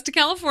the Midwest to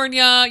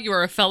California. You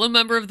are a fellow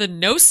member of the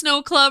No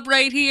Snow Club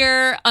right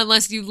here,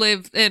 unless you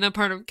live in a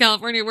part of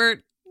California where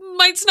it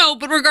might snow.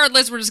 But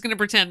regardless, we're just going to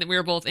pretend that we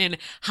are both in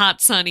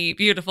hot, sunny,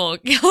 beautiful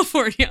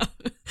California.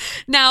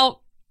 Now,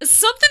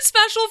 something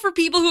special for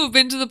people who have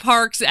been to the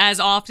parks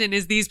as often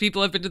as these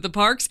people have been to the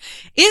parks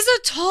is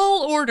a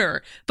tall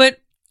order.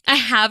 But I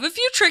have a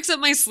few tricks up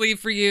my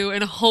sleeve for you,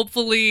 and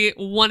hopefully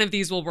one of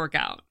these will work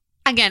out.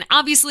 Again,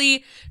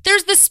 obviously,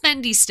 there's the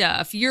spendy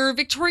stuff, your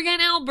Victoria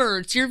and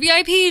Alberts, your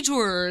VIP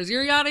tours,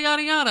 your yada,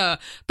 yada, yada.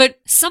 But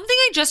something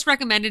I just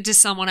recommended to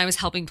someone I was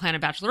helping plan a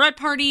bachelorette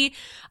party,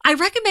 I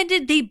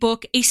recommended they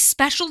book a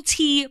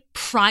specialty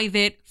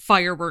private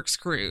fireworks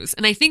cruise.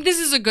 And I think this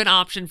is a good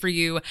option for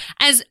you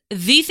as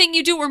the thing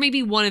you do, or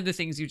maybe one of the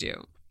things you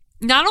do.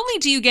 Not only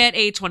do you get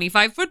a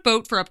 25-foot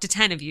boat for up to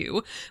 10 of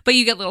you, but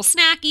you get little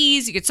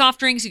snackies, you get soft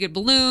drinks, you get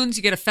balloons,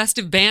 you get a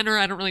festive banner.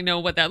 I don't really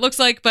know what that looks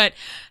like, but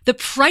the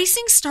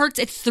pricing starts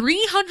at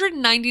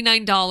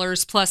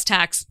 $399 plus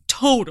tax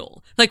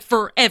total, like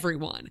for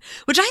everyone,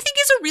 which I think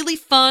is a really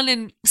fun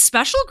and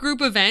special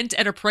group event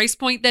at a price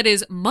point that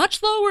is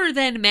much lower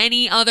than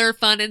many other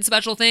fun and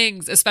special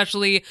things,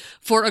 especially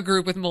for a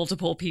group with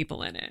multiple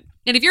people in it.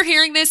 And if you're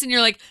hearing this and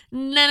you're like,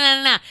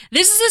 nah,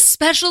 this is a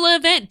special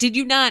event. Did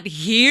you not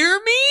hear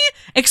me?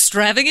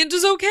 Extravagant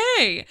is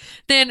okay.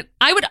 Then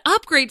I would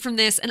upgrade from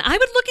this and I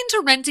would look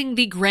into renting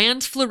the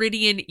Grand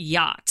Floridian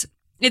Yacht.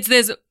 It's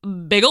this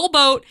big old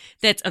boat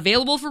that's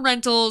available for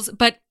rentals,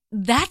 but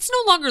that's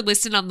no longer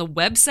listed on the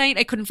website.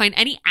 I couldn't find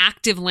any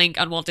active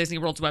link on Walt Disney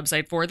World's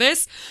website for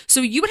this.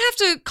 So you would have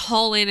to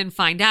call in and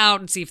find out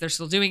and see if they're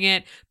still doing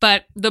it.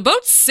 But the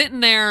boat's sitting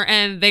there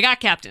and they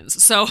got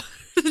captains. So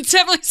it's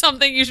definitely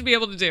something you should be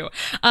able to do.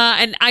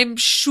 And I'm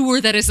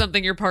sure that is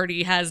something your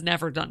party has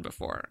never done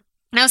before.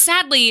 Now,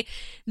 sadly,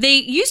 they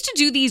used to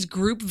do these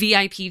group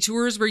VIP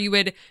tours where you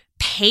would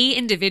pay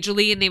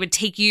individually and they would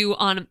take you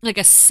on like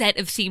a set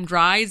of themed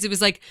rides. It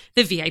was like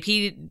the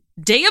VIP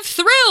Day of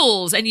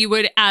Thrills, and you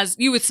would, as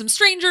you with some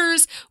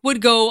strangers, would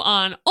go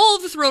on all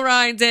of the thrill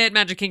rides at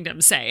Magic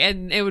Kingdom, say,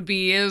 and it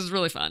was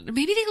really fun.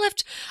 Maybe they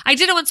left, I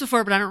did it once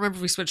before, but I don't remember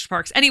if we switched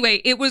parks.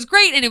 Anyway, it was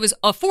great and it was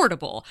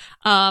affordable,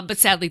 but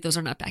sadly those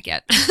are not back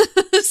yet.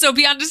 So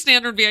beyond a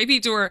standard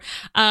VIP tour,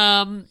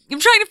 I'm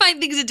trying to find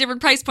things at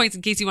different price points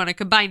in case you want to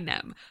combine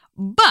them.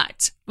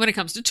 But when it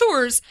comes to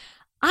tours,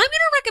 I'm going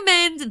to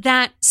recommend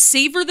that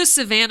Savor the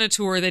Savannah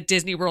tour that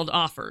Disney World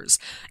offers.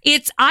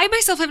 I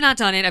myself have not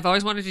done it. I've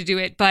always wanted to do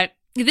it, but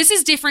this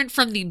is different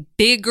from the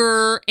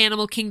bigger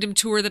Animal Kingdom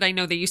tour that I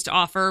know they used to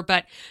offer.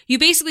 But you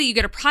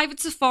get a private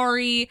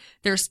safari,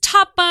 there's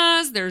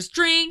tapas, there's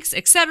drinks,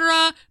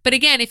 etc. But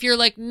again, if you're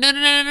like,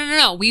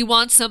 no, we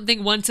want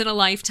something once in a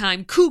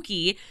lifetime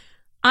kooky,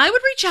 I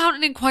would reach out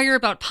and inquire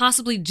about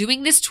possibly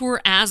doing this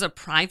tour as a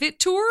private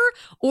tour,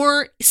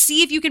 or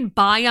see if you can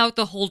buy out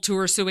the whole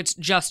tour so it's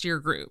just your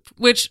group,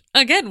 which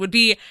again would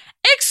be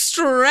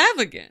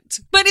extravagant.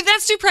 But if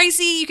that's too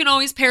pricey, you can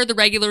always pair the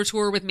regular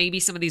tour with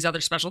maybe some of these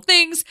other special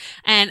things.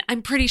 And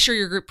I'm pretty sure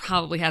your group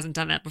probably hasn't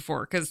done that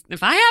before, because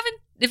if I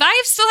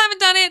still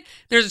haven't done it,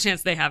 there's a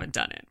chance they haven't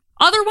done it.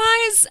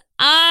 Otherwise,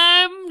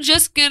 I'm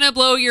just gonna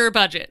blow your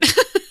budget.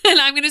 And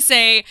I'm going to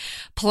say,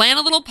 plan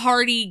a little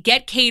party,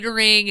 get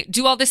catering,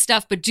 do all this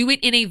stuff, but do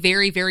it in a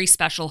very, very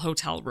special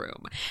hotel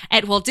room.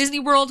 At Walt Disney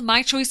World,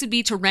 my choice would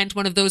be to rent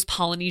one of those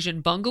Polynesian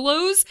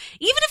bungalows,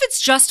 even if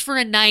it's just for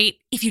a night.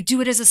 If you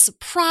do it as a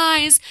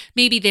surprise,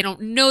 maybe they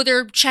don't know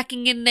they're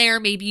checking in there.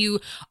 Maybe you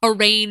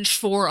arrange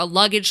for a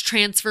luggage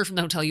transfer from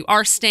the hotel you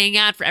are staying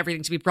at for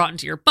everything to be brought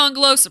into your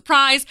bungalow.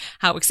 Surprise.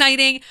 How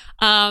exciting.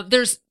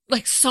 There's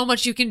like so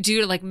much you can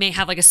do to like may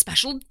have like a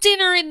special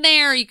dinner in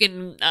there. You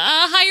can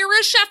hire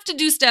a chef to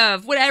do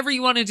stuff, whatever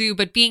you want to do.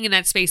 But being in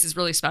that space is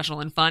really special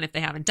and fun if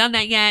they haven't done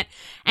that yet.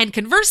 And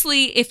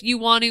conversely, if you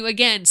want to,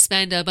 again,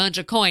 spend a bunch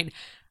of coin,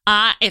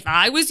 if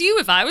I was you,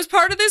 if I was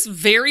part of this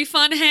very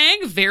fun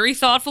hang, very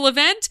thoughtful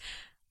event,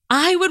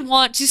 I would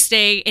want to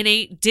stay in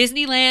a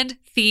Disneyland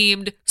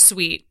themed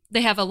suite.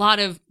 They have a lot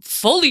of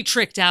fully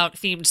tricked out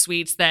themed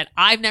suites that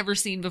I've never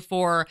seen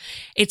before.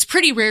 It's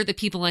pretty rare that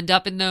people end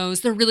up in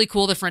those. They're really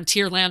cool. The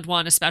Frontierland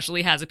one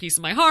especially has a piece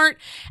of my heart.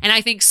 And I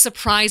think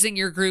surprising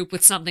your group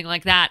with something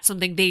like that,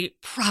 something they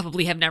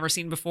probably have never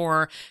seen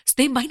before, so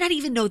they might not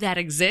even know that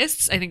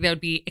exists, I think that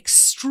would be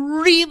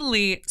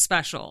extremely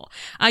special.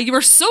 You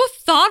are so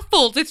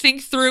thoughtful to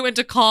think through and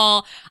to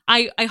call.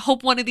 I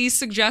hope one of these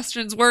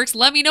suggestions works.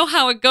 Let me know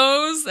how it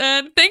goes.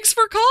 And thanks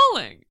for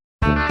calling.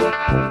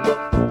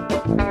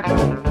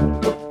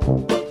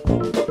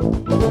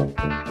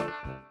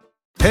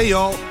 Hey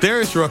y'all,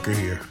 Darius Rucker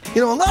here.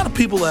 You know, a lot of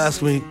people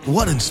ask me,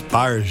 what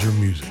inspires your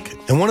music?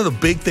 And one of the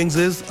big things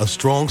is a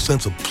strong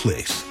sense of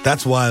place.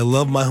 That's why I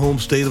love my home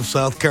state of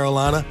South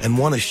Carolina and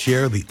want to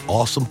share the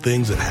awesome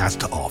things it has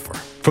to offer.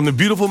 From the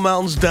beautiful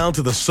mountains down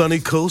to the sunny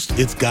coast,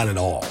 it's got it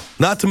all.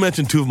 Not to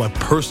mention two of my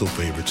personal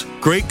favorites,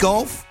 great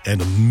golf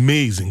and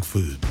amazing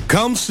food.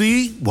 Come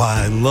see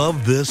why I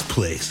love this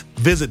place.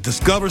 Visit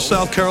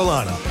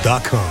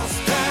discoversouthcarolina.com.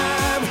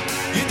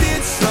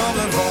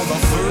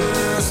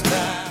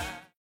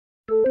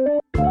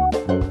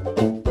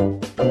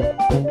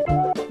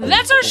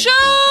 That's our show!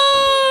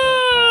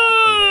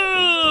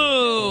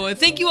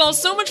 Thank you all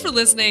so much for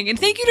listening, and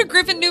thank you to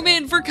Griffin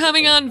Newman for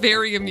coming on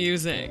Very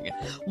Amusing.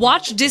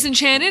 Watch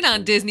Disenchanted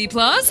on Disney+,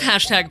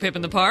 hashtag Pip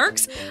in the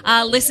Parks.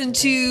 Listen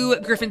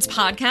to Griffin's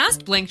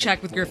podcast, Blank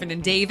Check with Griffin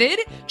and David.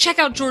 Check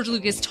out George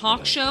Lucas'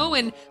 talk show,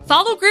 and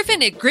follow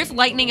Griffin at Griff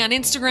Lightning on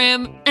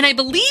Instagram. And I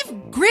believe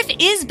Griff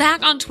is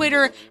back on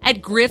Twitter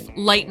at Griff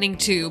Lightning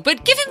too,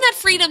 but give him that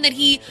freedom that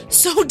he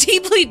so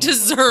deeply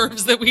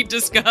deserves that we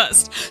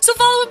discussed. So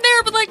follow him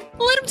there, but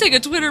let him take a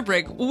Twitter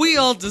break. We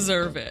all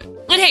deserve it.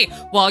 And hey,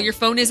 while your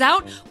phone is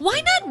out,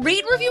 why not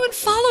rate, review, and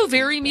follow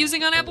Very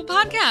Amusing on Apple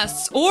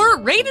Podcasts, or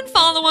rate and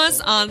follow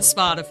us on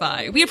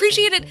Spotify. We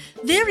appreciate it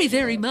very,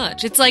 very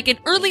much. It's like an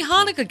early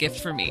Hanukkah gift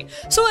for me,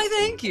 so I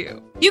thank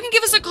you. You can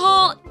give us a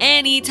call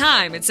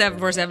anytime at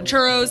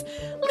 747-CHURROS.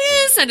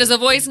 Send us a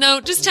voice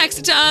note. Just text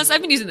it to us.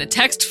 I've been using the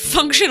text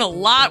function a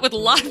lot with a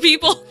lot of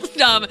people,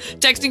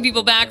 texting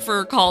people back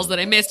for calls that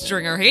I missed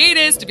during our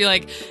hiatus to be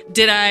like,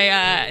 did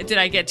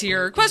I get to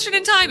your question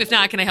in time? If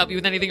not, can I help you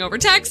with anything over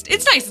text?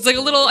 It's nice. It's like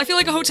a little, I feel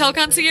like a hotel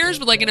concierge,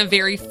 but like in a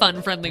very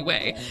fun, friendly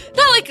way.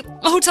 Not like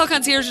hotel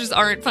concierges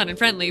aren't fun and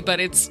friendly, but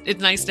it's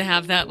nice to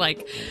have that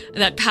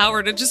that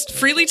power to just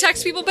freely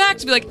text people back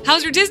to be like,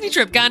 how's your Disney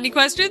trip? Got any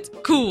questions?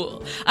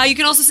 Cool. You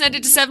can also send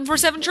it to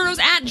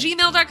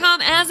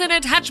 747churros@gmail.com as an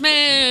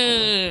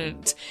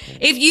attachment.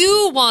 If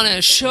you want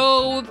to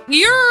show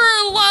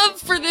your love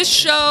for this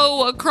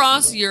show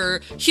across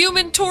your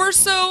human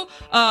torso,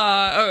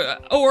 I'm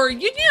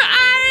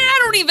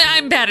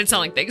bad at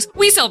selling things.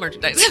 We sell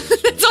merchandise.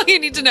 That's all you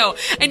need to know.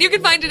 And you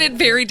can find it at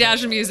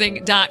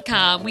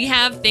very-amusing.com. We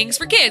have things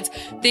for kids,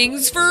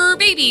 things for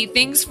baby,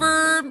 things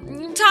for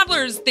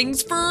toddlers,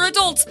 things for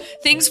adults,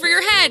 things for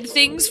your head,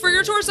 things for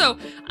your torso.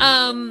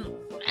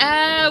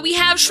 We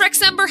have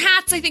Shreksember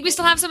hats. I think we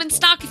still have some in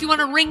stock. If you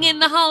want to ring in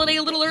the holiday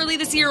a little early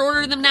this year,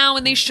 order them now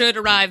and they should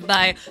arrive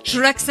by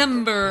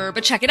Shreksember.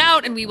 But check it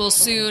out and we will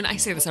soon, I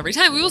say this every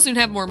time, we will soon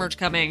have more merch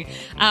coming.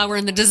 We're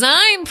in the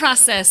design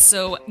process,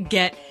 so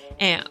get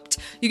amped.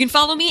 You can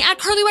follow me at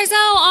Carly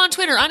Wiesel on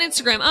Twitter, on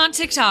Instagram, on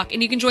TikTok,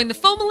 and you can join the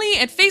Fomily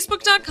at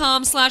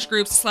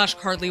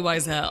facebook.com/groups/Carly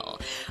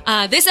Wiesel.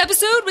 This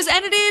episode was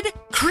edited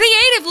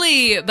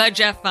creatively by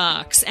Jeff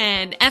Fox.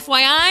 And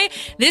FYI,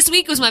 this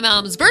week was my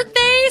mom's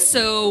birthday,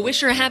 so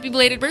wish her a happy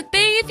belated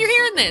birthday if you're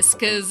hearing this,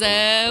 because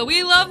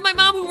we love my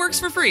mom who works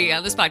for free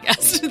on this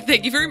podcast.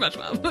 Thank you very much,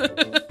 Mom.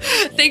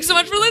 Thanks so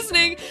much for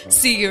listening.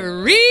 See you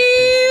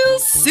real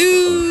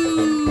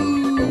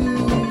soon.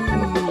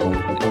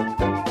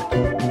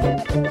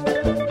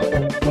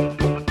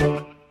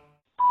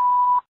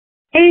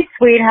 Hey,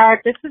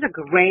 sweetheart. This is a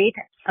great,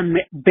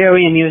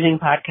 very amusing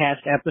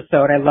podcast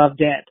episode. I loved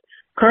it.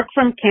 Kirk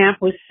from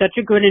camp was such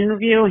a good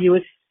interview. He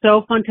was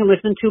so fun to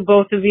listen to,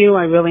 both of you.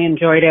 I really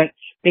enjoyed it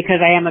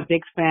because I am a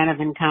big fan of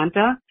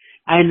Encanto,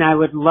 and I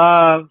would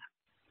love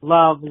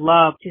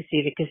to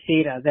see the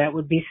casita. That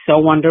would be so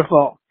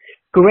wonderful.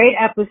 Great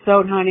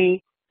episode,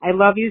 honey. I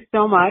love you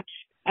so much.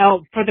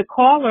 For the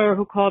caller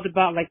who called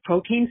about like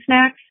protein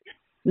snacks,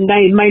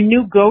 my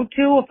new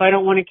go-to, if I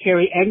don't want to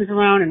carry eggs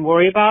around and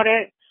worry about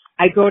it,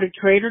 I go to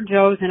Trader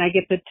Joe's and I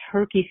get the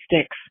turkey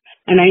sticks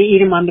and I eat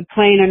them on the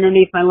plane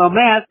underneath my little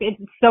mask.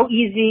 It's so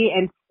easy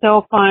and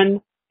so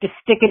fun. Just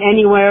stick it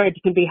anywhere. It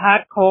can be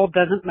hot, cold,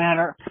 doesn't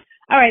matter.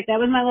 All right, that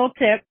was my little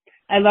tip.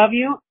 I love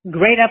you.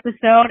 Great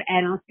episode,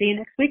 and I'll see you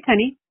next week,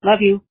 honey. Love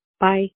you. Bye.